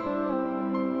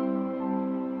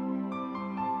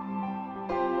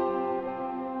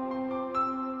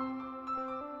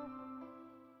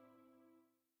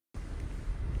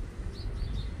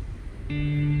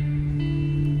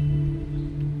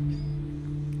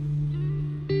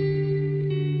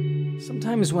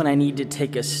 Sometimes when I need to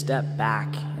take a step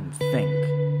back and think,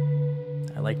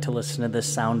 I like to listen to the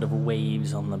sound of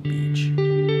waves on the beach,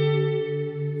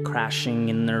 crashing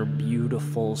in their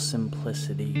beautiful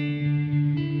simplicity.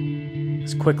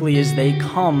 As quickly as they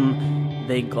come,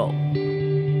 they go,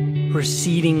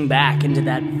 receding back into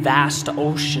that vast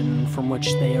ocean from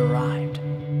which they arrived.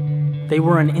 They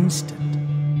were an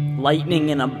instant, lightning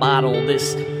in a bottle,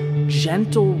 this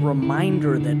gentle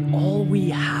reminder that all we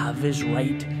have is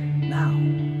right now.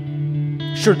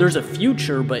 Sure, there's a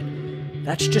future, but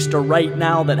that's just a right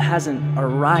now that hasn't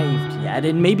arrived yet.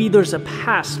 And maybe there's a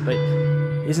past, but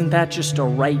isn't that just a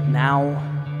right now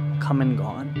come and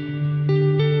gone?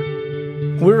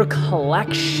 We're a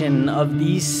collection of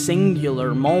these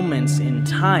singular moments in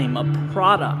time, a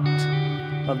product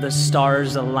of the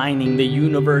stars aligning, the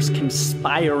universe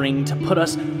conspiring to put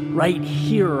us right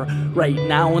here, right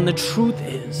now. And the truth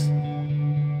is,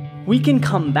 we can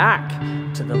come back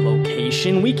to the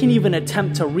location, we can even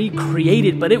attempt to recreate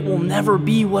it, but it will never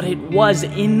be what it was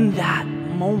in that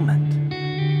moment.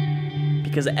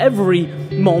 Because every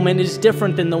moment is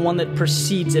different than the one that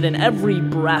precedes it, and every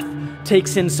breath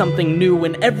takes in something new,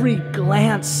 and every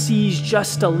glance sees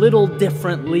just a little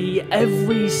differently.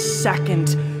 Every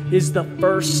second is the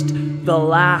first, the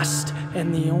last,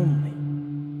 and the only.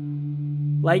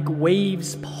 Like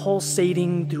waves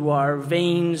pulsating through our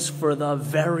veins for the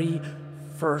very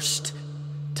first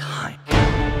time.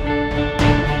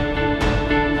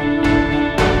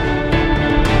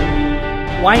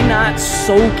 Why not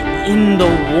soak in the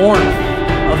warmth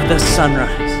of the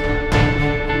sunrise?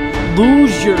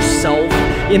 Lose yourself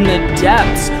in the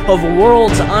depths of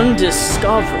worlds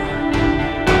undiscovered.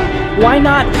 Why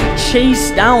not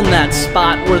chase down that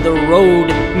spot where the road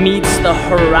meets the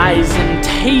horizon?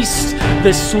 Taste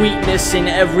the sweetness in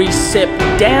every sip.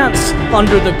 Dance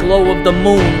under the glow of the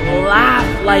moon. Laugh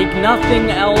like nothing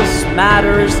else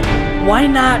matters. Why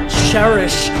not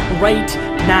cherish right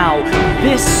now,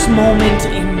 this moment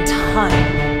in time?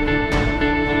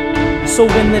 So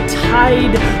when the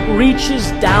tide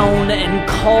reaches down and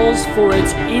calls for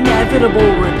its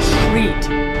inevitable retreat,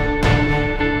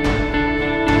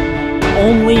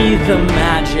 only the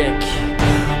magic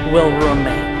will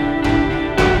remain.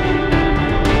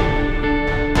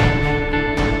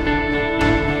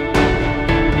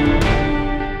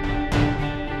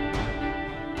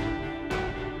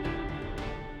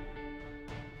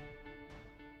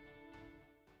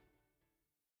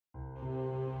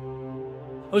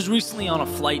 I was recently on a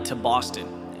flight to Boston,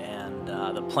 and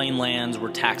the plane lands,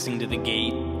 we're taxiing to the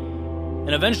gate,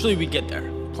 and eventually we get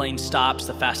there. Plane stops,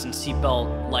 the fasten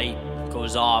seatbelt light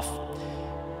goes off,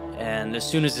 and as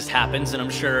soon as this happens, and I'm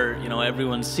sure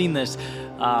everyone's seen this,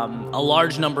 a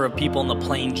large number of people in the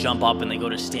plane jump up and they go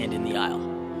to stand in the aisle,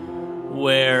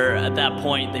 where at that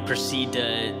point they proceed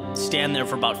to stand there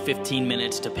for about 15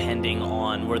 minutes depending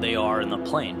on where they are in the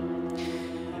plane.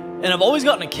 And I've always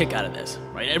gotten a kick out of this,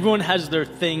 right? Everyone has their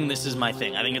thing. This is my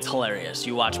thing. I think it's hilarious.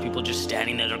 You watch people just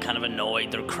standing there. They're kind of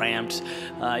annoyed. They're cramped.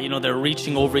 They're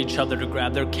reaching over each other to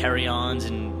grab their carry-ons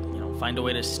and, find a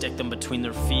way to stick them between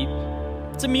their feet.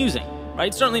 It's amusing, right?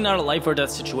 It's certainly not a life or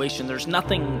death situation. There's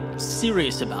nothing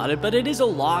serious about it, but it is a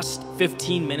lost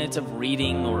 15 minutes of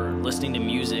reading or listening to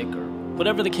music or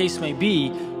whatever the case may be.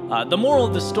 The moral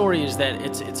of the story is that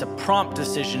it's a prompt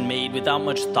decision made without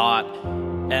much thought,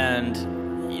 and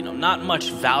not much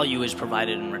value is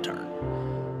provided in return.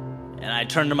 And I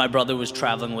turned to my brother who was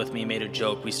traveling with me, made a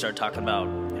joke. We started talking about,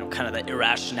 kind of the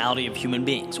irrationality of human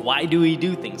beings. Why do we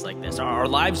do things like this? Our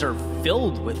lives are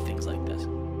filled with things like this.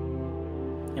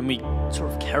 And we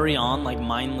sort of carry on like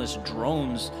mindless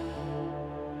drones.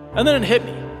 And then it hit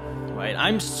me, right?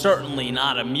 I'm certainly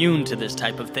not immune to this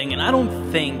type of thing, and I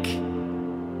don't think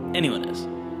anyone is.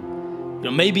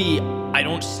 Maybe I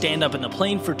don't stand up in the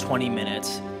plane for 20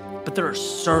 minutes, but there are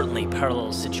certainly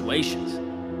parallel situations.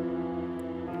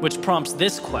 Which prompts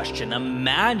this question: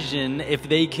 imagine if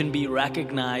they can be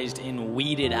recognized and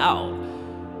weeded out.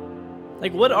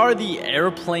 Like, what are the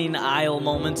airplane aisle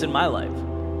moments in my life?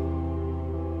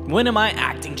 When am I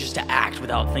acting just to act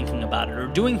without thinking about it, or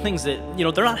doing things that,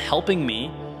 they're not helping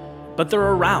me, but they're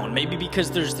around? Maybe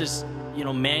because there's this,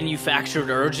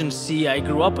 manufactured urgency I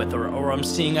grew up with, or I'm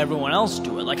seeing everyone else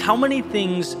do it. Like, how many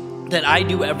things that I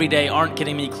do every day aren't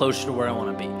getting me closer to where I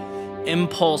want to be?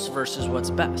 Impulse versus what's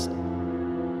best.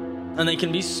 And they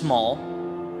can be small,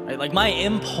 right? Like, my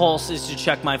impulse is to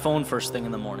check my phone first thing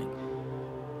in the morning,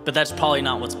 but that's probably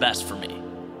not what's best for me.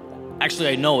 Actually,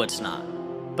 I know it's not,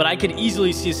 but I could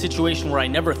easily see a situation where I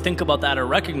never think about that or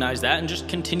recognize that and just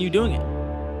continue doing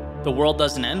it. The world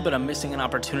doesn't end, but I'm missing an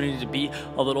opportunity to be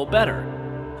a little better.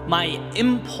 My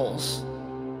impulse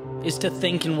is to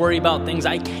think and worry about things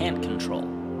I can't control.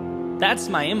 That's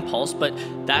my impulse, but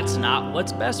that's not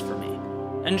what's best for me.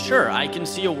 And sure, I can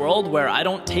see a world where I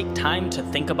don't take time to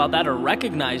think about that or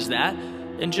recognize that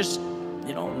and just,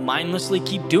 mindlessly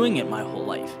keep doing it my whole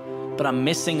life. But I'm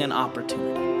missing an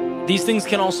opportunity. These things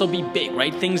can also be big,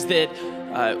 right? Things that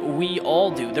we all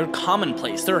do. They're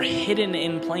commonplace. They're hidden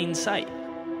in plain sight.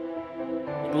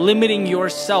 Limiting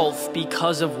yourself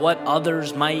because of what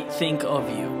others might think of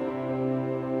you.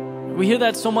 We hear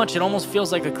that so much, it almost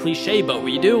feels like a cliche, but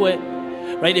we do it,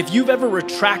 right? If you've ever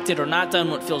retracted or not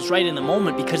done what feels right in the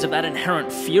moment because of that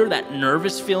inherent fear, that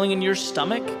nervous feeling in your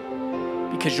stomach,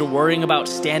 because you're worrying about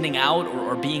standing out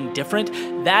or being different,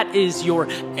 that is your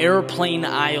airplane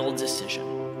aisle decision.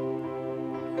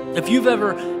 If you've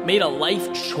ever made a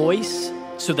life choice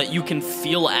so that you can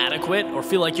feel adequate or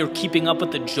feel like you're keeping up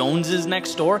with the Joneses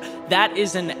next door, that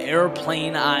is an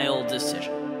airplane aisle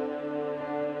decision.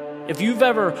 If you've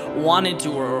ever wanted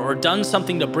to or done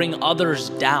something to bring others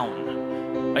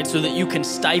down, right, so that you can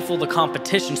stifle the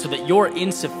competition, so that your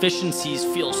insufficiencies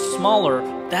feel smaller,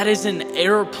 that is an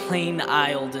airplane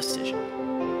aisle decision.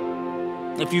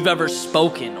 If you've ever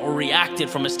spoken or reacted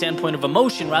from a standpoint of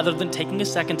emotion rather than taking a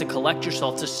second to collect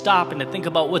yourself, to stop and to think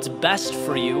about what's best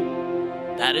for you,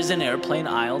 that is an airplane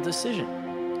aisle decision.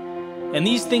 And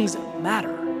these things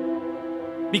matter.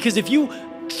 Because if you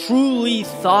truly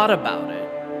thought about it,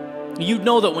 you'd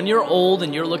know that when you're old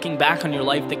and you're looking back on your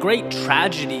life, the great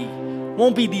tragedy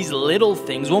won't be these little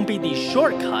things, won't be these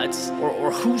shortcuts,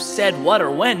 or who said what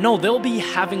or when. No, they'll be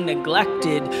having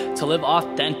neglected to live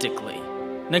authentically,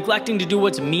 neglecting to do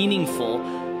what's meaningful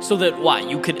so that, what,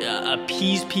 you could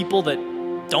appease people that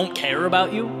don't care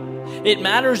about you? It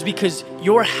matters because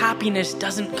your happiness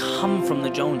doesn't come from the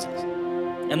Joneses.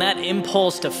 And that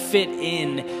impulse to fit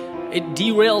in, it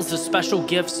derails the special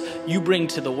gifts you bring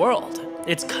to the world.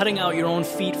 It's cutting out your own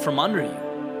feet from under you.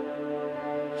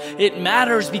 It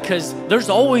matters because there's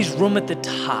always room at the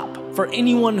top for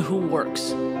anyone who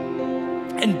works.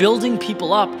 And building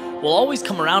people up will always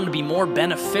come around to be more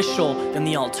beneficial than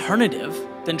the alternative,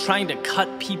 than trying to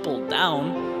cut people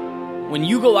down. When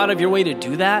you go out of your way to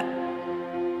do that,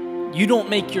 you don't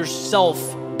make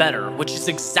yourself better, which is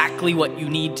exactly what you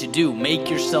need to do. Make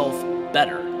yourself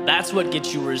better. That's what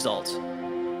gets you results.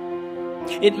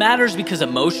 It matters because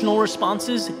emotional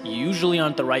responses usually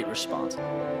aren't the right response.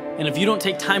 And if you don't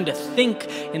take time to think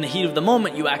in the heat of the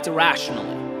moment, you act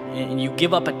irrationally. and you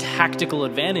give up a tactical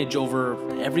advantage over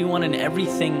everyone and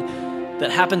everything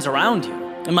that happens around you.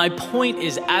 And my point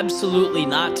is absolutely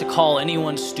not to call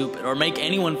anyone stupid or make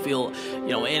anyone feel,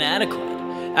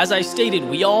 inadequate. As I stated,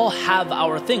 we all have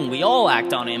our thing. We all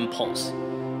act on impulse,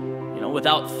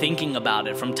 without thinking about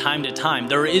it from time to time.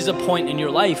 There is a point in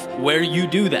your life where you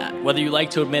do that, whether you like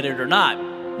to admit it or not.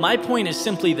 My point is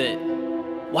simply that,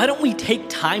 why don't we take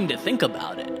time to think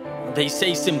about it? They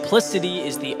say simplicity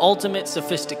is the ultimate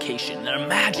sophistication.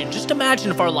 And just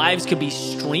imagine if our lives could be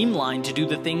streamlined to do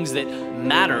the things that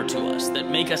matter to us, that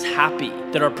make us happy,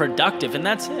 that are productive, and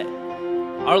that's it.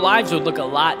 Our lives would look a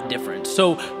lot different.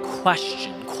 So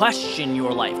question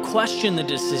your life, question the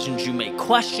decisions you make,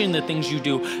 question the things you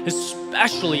do,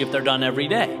 especially if they're done every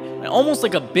day. Almost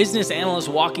like a business analyst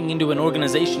walking into an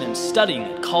organization and studying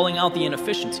it, calling out the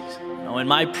inefficiencies. In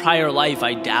my prior life,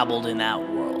 I dabbled in that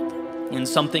world. And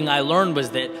something I learned was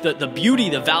that the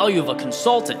beauty, the value of a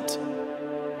consultant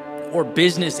or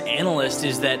business analyst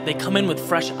is that they come in with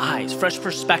fresh eyes, fresh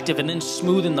perspective, and then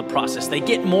smoothen the process. They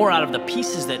get more out of the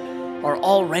pieces that are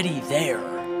already there.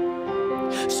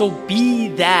 So be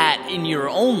that in your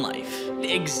own life.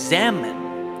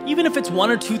 Examine, even if it's one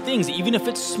or two things, even if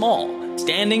it's small.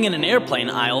 Standing in an airplane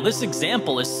aisle, this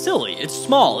example is silly. It's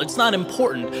small, it's not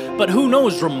important, but who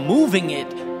knows, removing it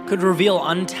could reveal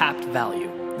untapped value.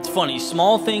 It's funny,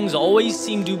 small things always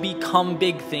seem to become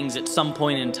big things at some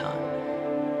point in time.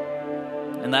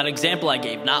 And that example I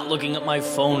gave, not looking at my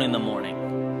phone in the morning,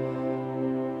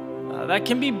 that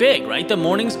can be big, right? The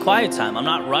morning's quiet time. I'm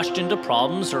not rushed into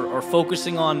problems or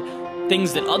focusing on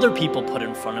things that other people put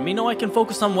in front of me. No, I can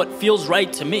focus on what feels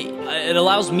right to me. It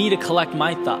allows me to collect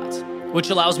my thoughts, which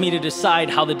allows me to decide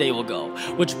how the day will go,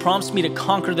 which prompts me to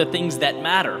conquer the things that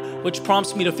matter, which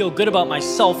prompts me to feel good about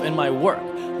myself and my work,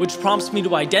 which prompts me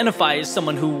to identify as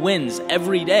someone who wins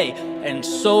every day, and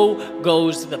so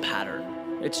goes the pattern.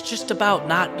 It's just about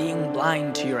not being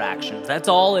blind to your actions. That's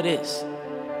all it is.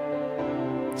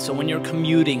 So when you're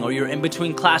commuting or you're in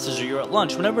between classes or you're at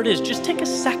lunch, whenever it is, just take a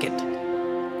second.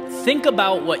 Think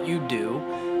about what you do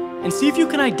and see if you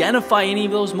can identify any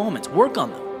of those moments. Work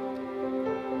on them.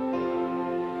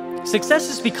 Success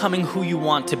is becoming who you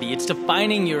want to be. It's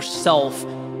defining yourself,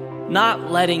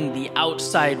 not letting the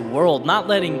outside world, not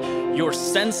letting your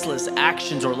senseless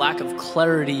actions or lack of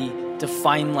clarity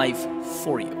define life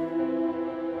for you.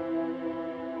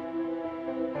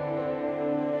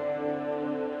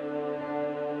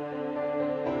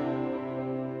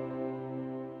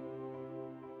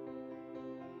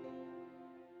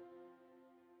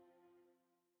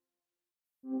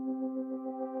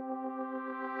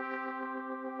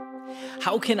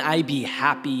 How can I be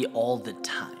happy all the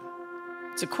time?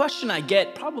 It's a question I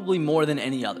get probably more than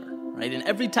any other, right? And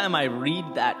every time I read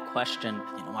that question,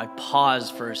 I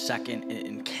pause for a second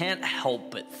and can't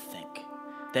help but think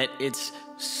that it's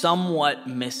somewhat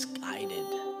misguided.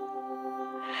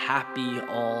 Happy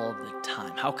all the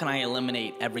time. How can I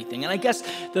eliminate everything? And I guess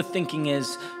the thinking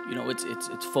is,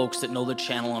 it's folks that know the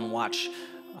channel and watch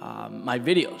my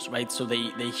videos, right? So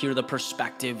they hear the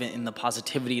perspective and the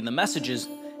positivity and the messages,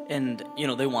 and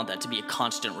they want that to be a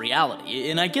constant reality,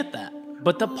 and I get that.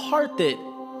 But the part that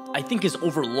I think is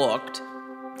overlooked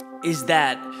is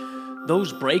that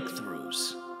those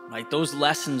breakthroughs, right, those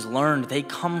lessons learned, they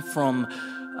come from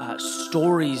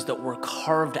stories that were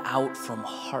carved out from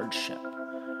hardship,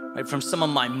 right, from some of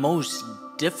my most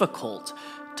difficult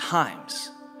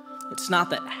times. It's not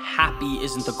that happy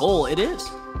isn't the goal, it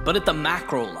is, but at the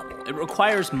macro level, it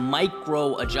requires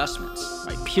micro adjustments,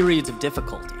 right, periods of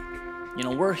difficulty.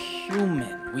 We're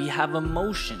human, we have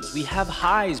emotions, we have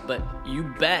highs, but you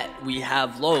bet we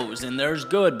have lows, and there's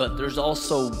good, but there's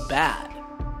also bad.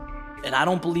 And I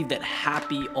don't believe that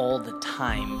happy all the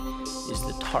time is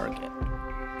the target.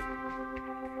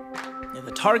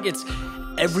 The target's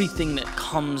everything that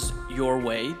comes your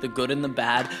way, the good and the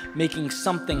bad, making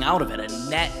something out of it, a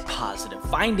net positive,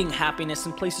 finding happiness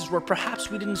in places where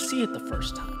perhaps we didn't see it the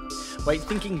first time, right?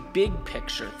 Thinking big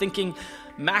picture, thinking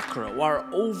macro, our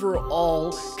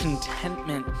overall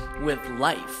contentment with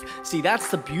life. See, that's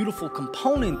the beautiful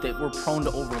component that we're prone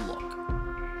to overlook.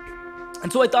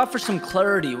 And so I thought for some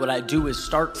clarity, what I do is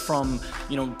start from,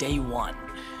 day one,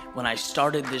 when I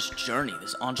started this journey,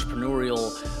 this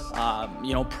entrepreneurial,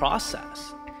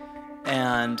 process.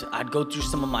 And I'd go through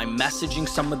some of my messaging,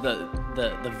 some of the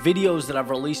videos that I've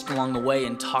released along the way,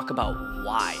 and talk about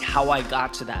why, how I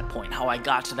got to that point, how I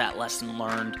got to that lesson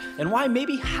learned, and why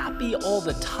maybe happy all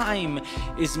the time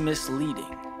is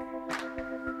misleading.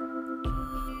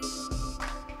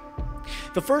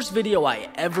 The first video I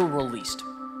ever released,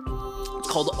 it's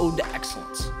called Ode to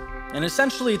Excellence. And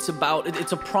essentially it's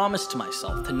a promise to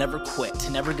myself to never quit,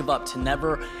 to never give up, to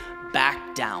never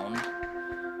back down,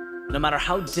 no matter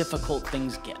how difficult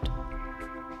things get.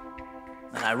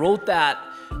 And I wrote that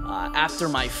after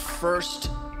my first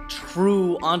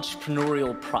true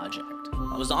entrepreneurial project.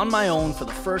 I was on my own for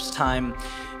the first time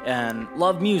and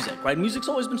love music, right? Music's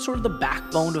always been sort of the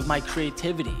backbone of my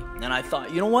creativity. And I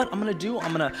thought, you know what I'm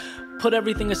gonna put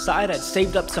everything aside. I'd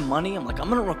saved up some money. I'm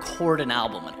gonna record an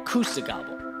album, an acoustic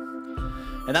album.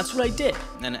 And that's what I did.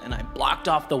 And I blocked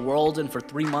off the world, and for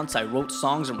 3 months I wrote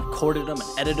songs and recorded them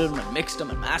and edited them and mixed them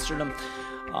and mastered them.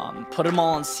 Put them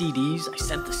all on CDs. I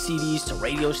sent the CDs to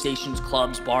radio stations,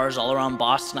 clubs, bars all around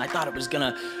Boston. I thought it was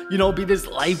gonna, be this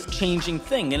life-changing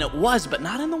thing, and it was, but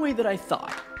not in the way that I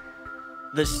thought.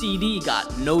 The CD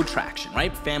got no traction,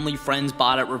 right? Family, friends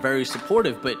bought it, were very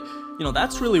supportive, but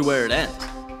that's really where it ends.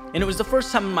 And it was the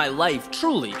first time in my life,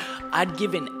 truly, I'd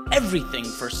given everything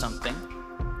for something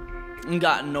and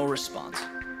gotten no response.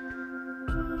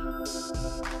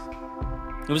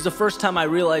 It was the first time I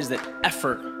realized that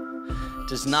effort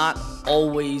does not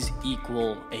always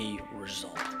equal a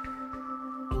result.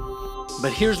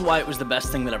 But here's why it was the best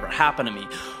thing that ever happened to me.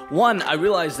 One, I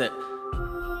realized that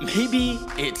maybe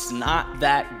it's not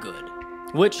that good,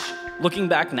 which, looking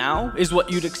back now, is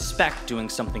what you'd expect doing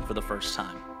something for the first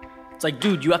time. It's like,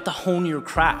 dude, you have to hone your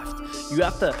craft. You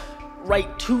have to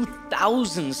write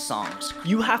 2,000 songs.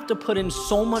 You have to put in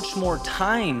so much more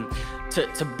time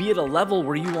to be at a level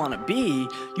where you want to be.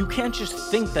 You can't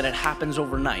just think that it happens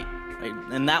overnight, right?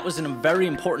 And that was a very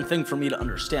important thing for me to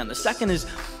understand. The second is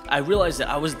I realized that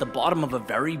I was at the bottom of a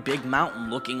very big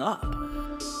mountain looking up.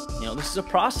 This is a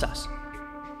process.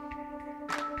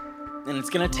 And it's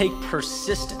gonna take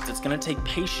persistence, it's gonna take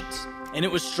patience. And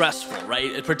it was stressful,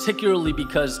 right? Particularly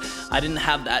because I didn't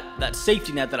have that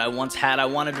safety net that I once had. I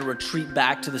wanted to retreat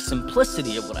back to the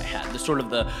simplicity of what I had, the sort of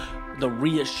the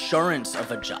reassurance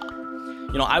of a job.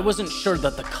 I wasn't sure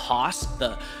that the cost,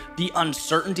 the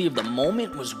uncertainty of the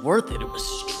moment was worth it. It was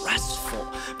stressful.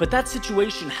 But that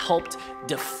situation helped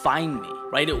define me,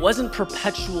 right? It wasn't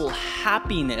perpetual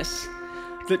happiness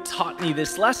that taught me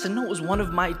this lesson. No, it was one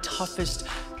of my toughest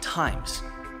times.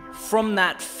 From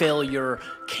that failure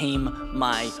came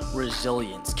my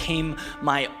resilience, came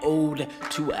my ode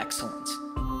to excellence.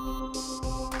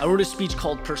 I wrote a speech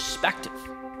called Perspective.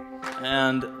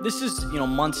 And this is,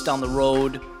 months down the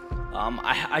road.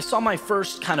 I saw my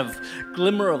first kind of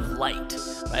glimmer of light,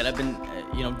 right? I've been,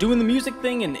 doing the music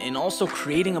thing and also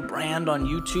creating a brand on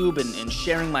YouTube and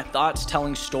sharing my thoughts,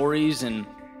 telling stories, and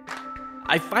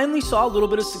I finally saw a little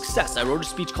bit of success. I wrote a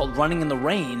speech called Running in the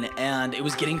Rain, and it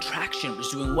was getting traction. It was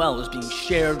doing well. It was being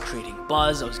shared, creating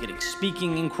buzz. I was getting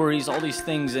speaking inquiries, all these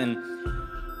things, and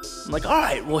I'm like, all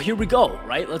right, well, here we go,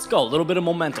 right? Let's go, a little bit of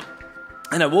momentum.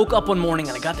 And I woke up one morning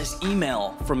and I got this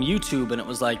email from YouTube, and it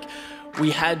was like, we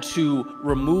had to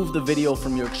remove the video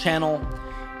from your channel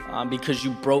because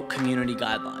you broke community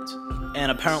guidelines.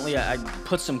 And apparently I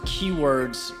put some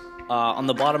keywords on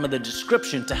the bottom of the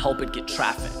description to help it get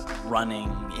traffic, running,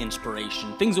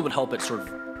 inspiration, things that would help it sort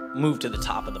of move to the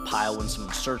top of the pile when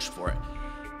someone searched for it.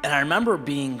 And I remember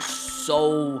being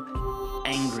so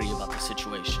angry about the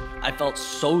situation. I felt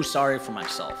so sorry for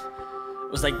myself.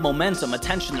 It was like momentum,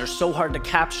 attention, they're so hard to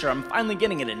capture. I'm finally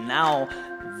getting it, and now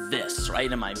this,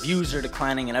 right? And my views are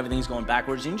declining and everything's going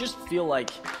backwards. And you just feel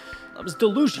like I was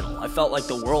delusional. I felt like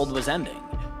the world was ending.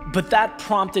 But that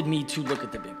prompted me to look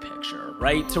at the big picture,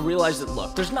 right? To realize that,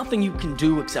 look, there's nothing you can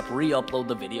do except re-upload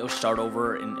the video, start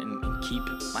over, and keep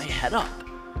my head up.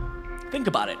 Think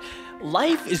about it.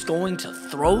 Life is going to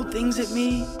throw things at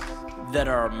me that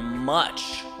are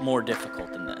much more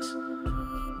difficult than this,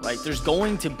 right? There's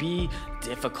going to be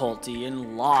difficulty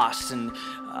and loss and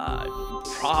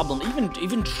problem,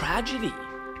 even tragedy.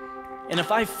 And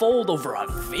if I fold over a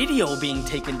video being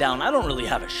taken down, I don't really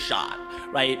have a shot,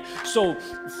 right? So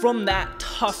from that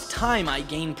tough time, I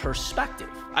gained perspective.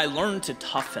 I learned to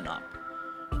toughen up.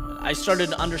 I started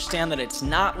to understand that it's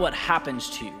not what happens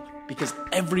to you, because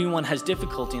everyone has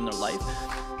difficulty in their life,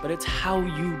 but it's how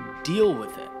you deal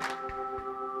with it.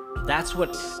 That's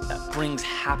what brings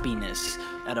happiness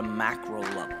at a macro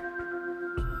level.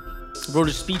 I wrote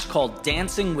a speech called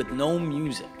Dancing with No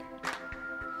Music.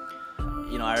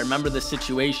 I remember the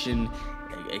situation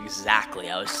exactly.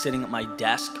 I was sitting at my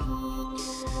desk,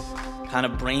 kind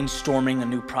of brainstorming a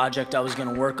new project I was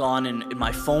going to work on, and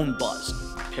my phone buzzed.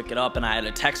 I pick it up, and I had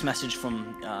a text message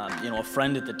from a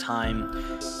friend at the time,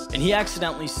 and he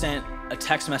accidentally sent a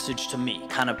text message to me,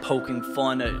 kind of poking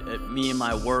fun at me and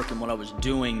my work and what I was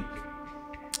doing.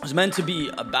 was meant to be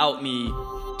about me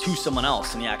to someone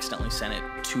else, and he accidentally sent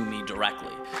it to me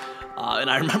directly. And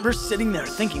I remember sitting there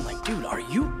thinking, like, dude, are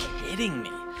you kidding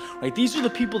me? Like, these are the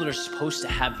people that are supposed to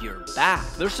have your back.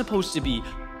 They're supposed to be,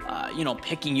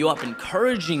 picking you up,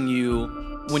 encouraging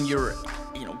you when you're,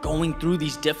 going through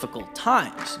these difficult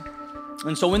times.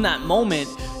 And so in that moment,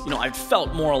 I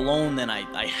felt more alone than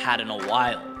I had in a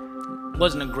while. It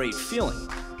wasn't a great feeling,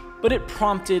 but it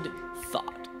prompted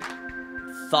thought.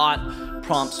 Thought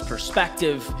prompts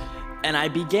perspective, and I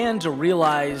began to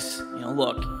realize,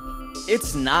 look,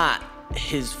 it's not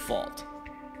his fault,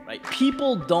 right?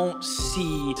 People don't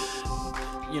see,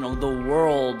 the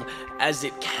world as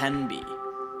it can be,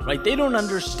 right? They don't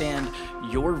understand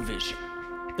your vision.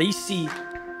 They see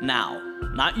now,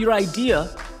 not your idea,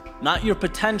 not your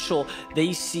potential.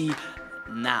 They see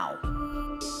now.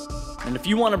 And if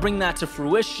you want to bring that to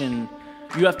fruition,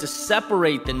 you have to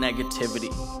separate the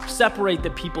negativity, separate the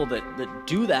people that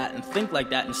do that and think like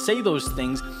that and say those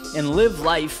things and live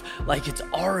life like it's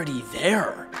already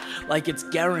there, like it's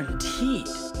guaranteed.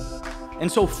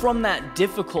 And so from that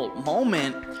difficult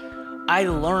moment, I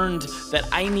learned that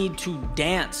I need to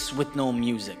dance with no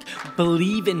music,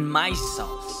 believe in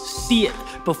myself, see it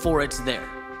before it's there.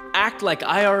 Act like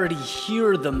I already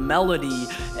hear the melody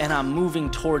and I'm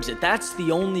moving towards it. That's the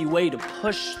only way to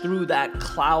push through that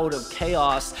cloud of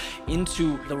chaos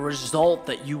into the result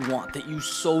that you want, that you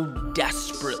so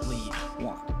desperately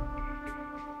want.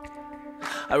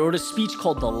 I wrote a speech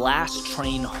called The Last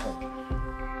Train Home.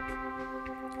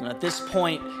 And at this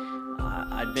point,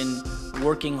 I'd been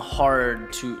working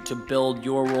hard to build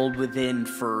Your World Within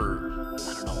for,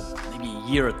 maybe a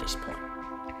year at this point.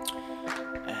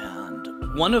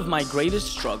 One of my greatest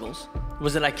struggles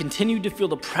was that I continued to feel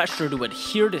the pressure to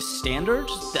adhere to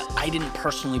standards that I didn't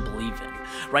personally believe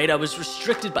in, right? I was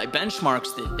restricted by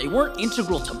benchmarks that they weren't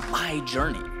integral to my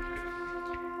journey.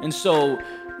 And so,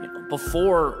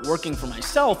 before working for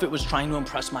myself, it was trying to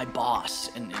impress my boss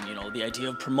and the idea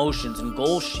of promotions and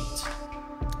goal sheets.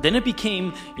 Then it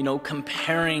became,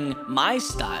 comparing my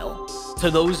style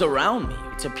to those around me,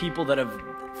 to people that have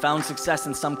found success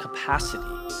in some capacity.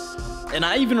 And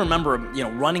I even remember,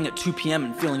 running at 2 p.m.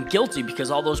 and feeling guilty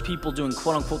because all those people doing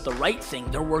quote unquote the right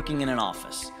thing, they're working in an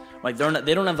office, right?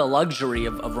 They don't have the luxury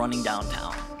of running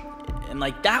downtown. And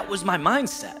that was my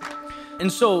mindset. And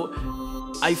so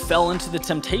I fell into the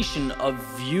temptation of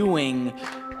viewing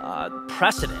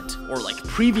precedent or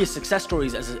previous success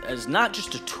stories as not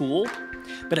just a tool,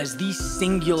 but as the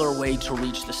singular way to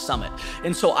reach the summit.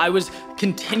 And so I was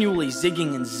continually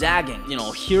zigging and zagging,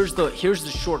 here's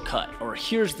the shortcut, or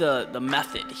here's the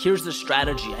method, here's the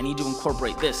strategy, I need to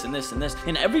incorporate this and this and this.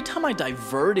 And every time I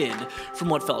diverted from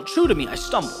what felt true to me, I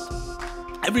stumbled.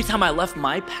 Every time I left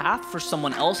my path for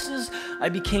someone else's, I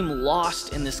became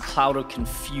lost in this cloud of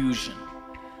confusion.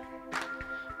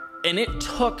 And it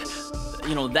took,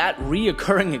 that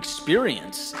reoccurring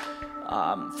experience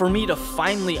for me to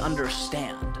finally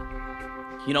understand.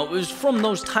 It was from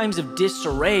those times of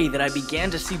disarray that I began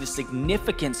to see the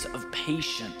significance of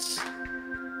patience.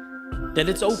 That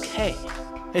it's okay.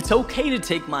 It's okay to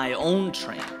take my own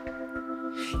train.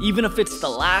 Even if it's the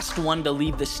last one to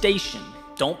leave the station.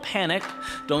 Don't panic.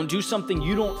 Don't do something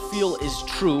you don't feel is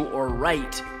true or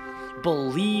right.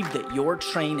 Believe that your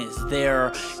train is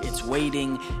there, it's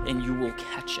waiting, and you will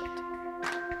catch it.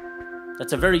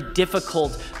 That's a very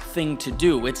difficult thing to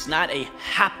do. It's not a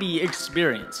happy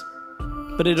experience,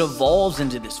 but it evolves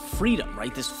into this freedom,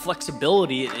 right? This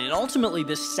flexibility and ultimately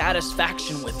this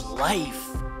satisfaction with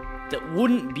life that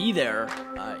wouldn't be there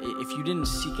if you didn't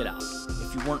seek it out,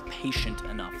 if you weren't patient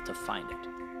enough to find it.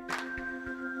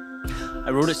 I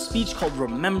wrote a speech called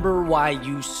Remember Why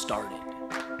You Started.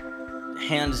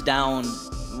 Hands down,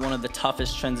 one of the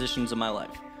toughest transitions of my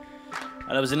life.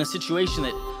 And I was in a situation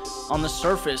that on the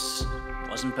surface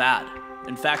wasn't bad.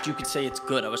 In fact, you could say it's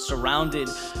good. I was surrounded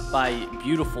by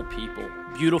beautiful people,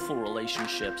 beautiful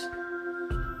relationships,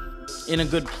 in a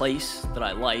good place that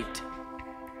I liked.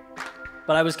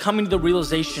 But I was coming to the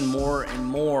realization more and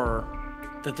more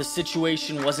that the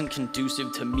situation wasn't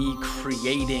conducive to me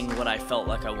creating what I felt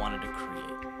like I wanted to create.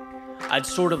 I'd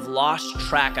sort of lost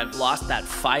track. I'd lost that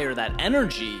fire, that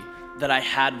energy that I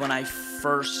had when I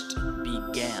first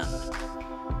began.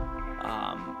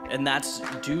 And that's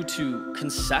due to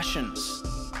concessions,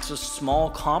 to small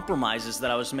compromises that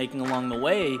I was making along the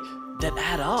way that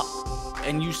add up.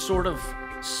 And you sort of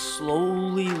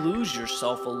slowly lose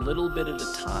yourself a little bit at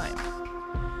a time.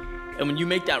 And when you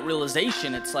make that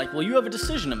realization, it's like, well, you have a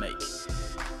decision to make.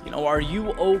 Are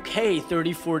you okay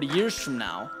 30, 40 years from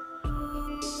now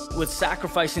with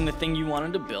sacrificing the thing you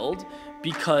wanted to build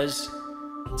because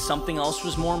something else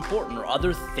was more important, or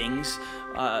other things,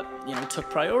 took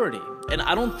priority. And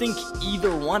I don't think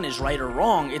either one is right or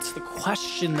wrong. It's the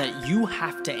question that you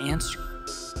have to answer.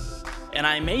 And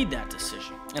I made that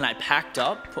decision. And I packed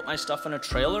up, put my stuff in a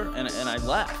trailer, and I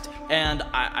left. And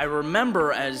I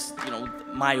remember as,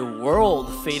 my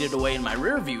world faded away in my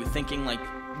rear view, thinking like,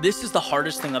 this is the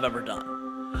hardest thing I've ever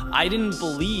done. I didn't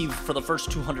believe for the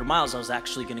first 200 miles I was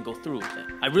actually going to go through with it.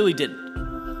 I really didn't.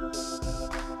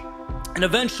 And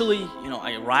eventually,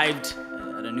 I arrived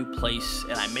at a new place,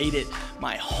 and I made it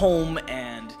my home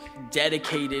and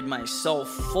dedicated myself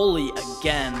fully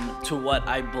again to what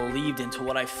I believed in, to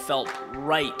what I felt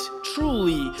right,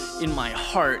 truly in my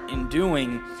heart in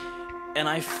doing. And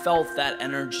I felt that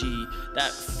energy,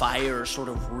 that fire sort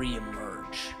of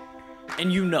reemerge.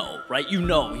 And right?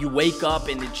 You wake up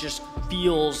and it just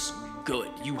feels good.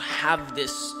 You have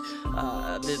this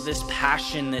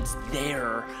passion that's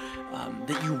there,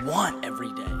 that you want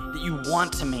every day, that you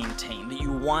want to maintain, that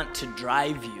you want to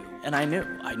drive you. And I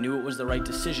knew it was the right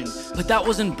decision, but that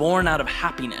wasn't born out of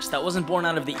happiness. That wasn't born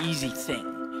out of the easy thing.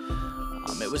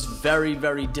 It was very,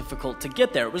 very difficult to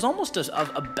get there. It was almost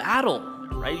a battle,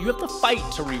 right? You have to fight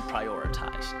to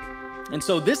reprioritize. And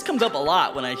so this comes up a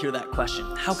lot when I hear that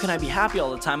question. How can I be happy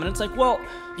all the time? And it's like, well,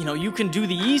 you can do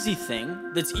the easy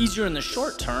thing that's easier in the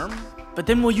short term, but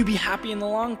then will you be happy in the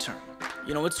long term?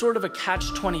 It's sort of a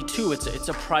catch-22. It's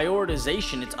a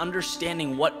prioritization. It's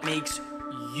understanding what makes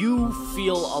you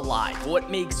feel alive, what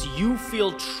makes you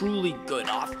feel truly good,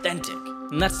 authentic.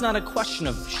 And that's not a question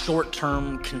of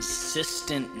short-term,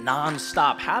 consistent,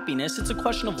 non-stop happiness. It's a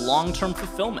question of long-term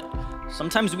fulfillment.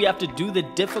 Sometimes we have to do the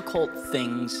difficult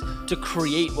things to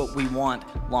create what we want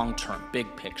long-term,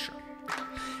 big picture.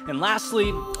 And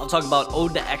lastly, I'll talk about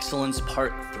Ode to Excellence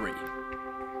Part 3,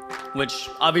 which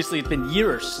obviously it's been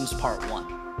years since Part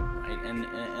 1.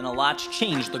 And a lot's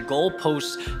changed. The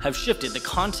goalposts have shifted. The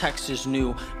context is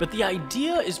new, but the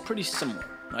idea is pretty similar,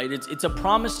 right? It's a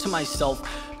promise to myself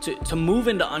to move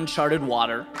into uncharted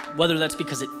water, whether that's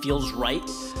because it feels right,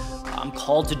 I'm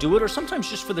called to do it, or sometimes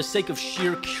just for the sake of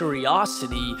sheer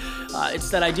curiosity.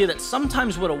 It's that idea that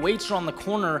sometimes what awaits around the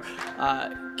corner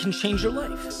can change your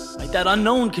life. Right? That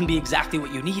unknown can be exactly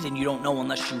what you need, and you don't know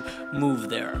unless you move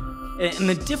there. And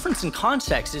the difference in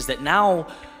context is that now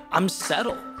I'm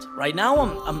settled. Right now,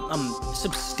 I'm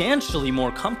substantially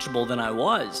more comfortable than I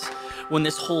was when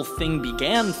this whole thing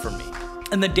began for me.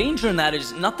 And the danger in that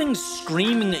is nothing's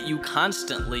screaming at you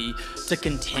constantly to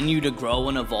continue to grow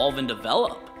and evolve and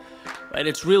develop. Right?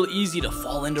 It's real easy to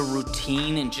fall into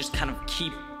routine and just kind of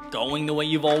keep going the way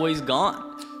you've always gone.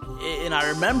 And I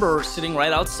remember sitting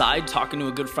right outside talking to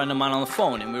a good friend of mine on the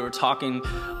phone, and we were talking,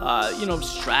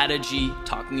 strategy,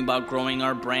 talking about growing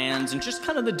our brands and just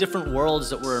kind of the different worlds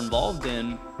that we're involved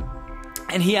in.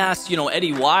 And he asked,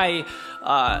 Eddie, why,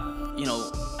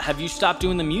 have you stopped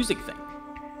doing the music thing?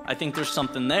 I think there's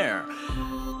something there.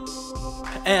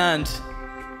 And,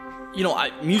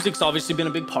 music's obviously been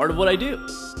a big part of what I do.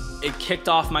 It kicked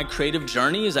off my creative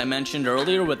journey, as I mentioned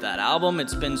earlier, with that album.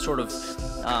 It's been sort of,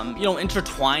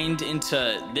 intertwined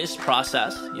into this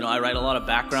process. I write a lot of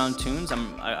background tunes.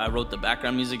 I wrote the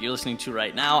background music you're listening to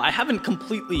right now. I haven't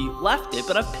completely left it,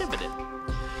 but I've pivoted.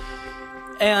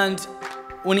 And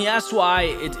when he asked why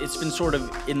it's been sort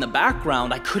of in the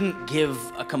background, I couldn't give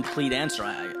a complete answer.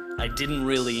 I didn't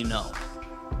really know.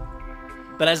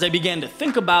 But as I began to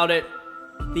think about it,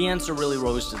 the answer really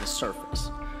rose to the surface.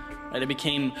 Right? I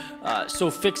became so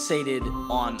fixated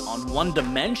on one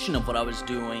dimension of what I was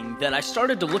doing that I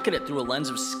started to look at it through a lens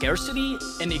of scarcity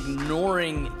and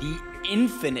ignoring the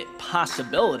infinite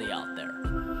possibility out there.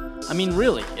 I mean,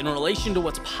 really, in relation to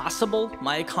what's possible,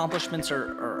 my accomplishments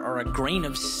are a grain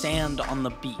of sand on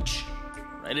the beach.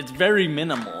 Right? It's very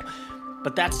minimal.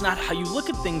 But that's not how you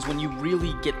look at things when you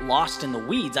really get lost in the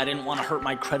weeds. I didn't want to hurt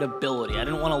my credibility. I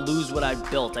didn't want to lose what I've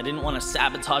built. I didn't want to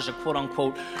sabotage a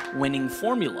quote-unquote winning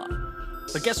formula.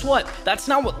 But guess what? That's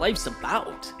not what life's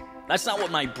about. That's not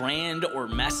what my brand or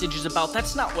message is about.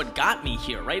 That's not what got me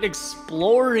here, right?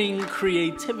 Exploring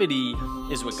creativity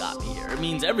is what got me here. It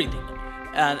means everything to me.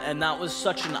 And that was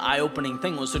such an eye-opening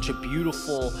thing. It was such a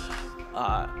beautiful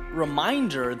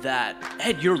reminder that,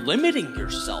 Ed, you're limiting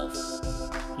yourself.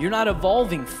 You're not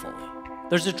evolving fully.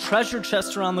 There's a treasure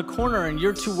chest around the corner and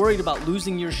you're too worried about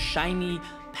losing your shiny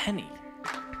penny.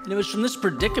 And it was from this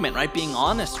predicament, right, being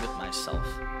honest with myself,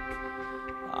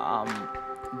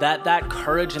 that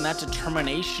courage and that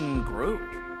determination grew.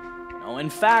 In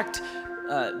fact,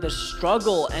 the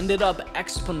struggle ended up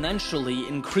exponentially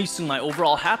increasing my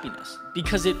overall happiness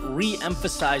because it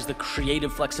re-emphasized the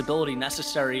creative flexibility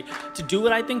necessary to do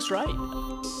what I think's right.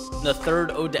 The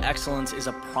third ode to excellence is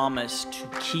a promise to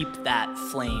keep that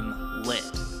flame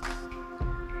lit.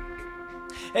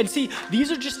 And see,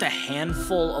 these are just a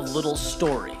handful of little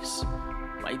stories,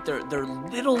 right? They're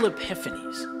little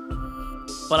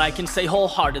epiphanies. But I can say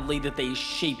wholeheartedly that they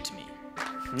shaped me.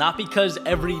 Not because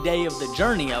every day of the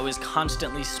journey I was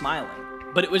constantly smiling,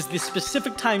 but it was the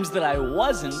specific times that I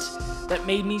wasn't that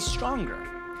made me stronger.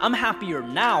 I'm happier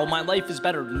now, my life is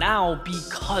better now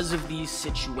because of these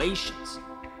situations.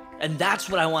 And that's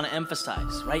what I want to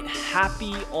emphasize, right?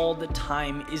 Happy all the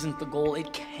time isn't the goal,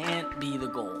 it can't be the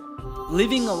goal.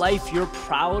 Living a life you're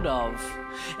proud of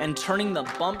and turning the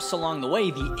bumps along the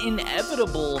way, the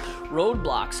inevitable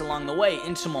roadblocks along the way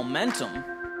into momentum,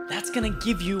 that's gonna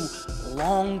give you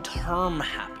long-term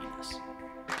happiness.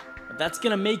 That's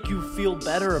gonna make you feel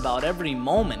better about every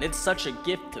moment. It's such a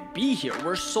gift to be here.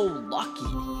 We're so lucky.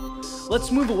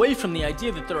 Let's move away from the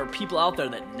idea that there are people out there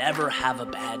that never have a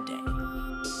bad day.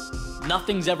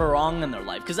 Nothing's ever wrong in their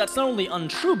life, because that's not only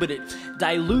untrue, but it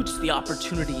dilutes the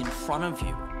opportunity in front of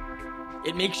you.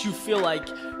 It makes you feel like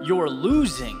you're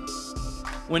losing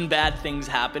when bad things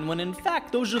happen, when in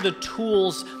fact those are the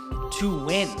tools to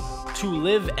win, to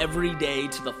live every day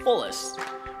to the fullest,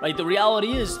 right? The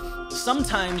reality is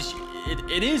sometimes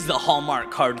it is the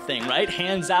Hallmark card thing, right?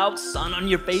 Hands out, sun on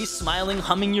your face, smiling,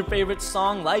 humming your favorite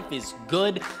song, life is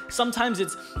good. Sometimes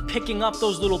it's picking up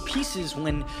those little pieces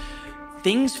when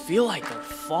things feel like they're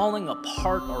falling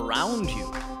apart around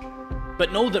you.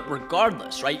 But know that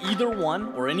regardless, right, either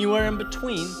one or anywhere in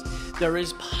between, there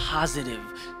is positive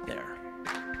there.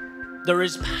 There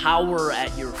is power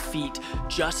at your feet.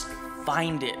 Just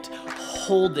find it,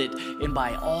 hold it, and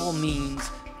by all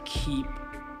means, keep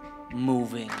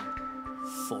moving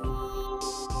forward.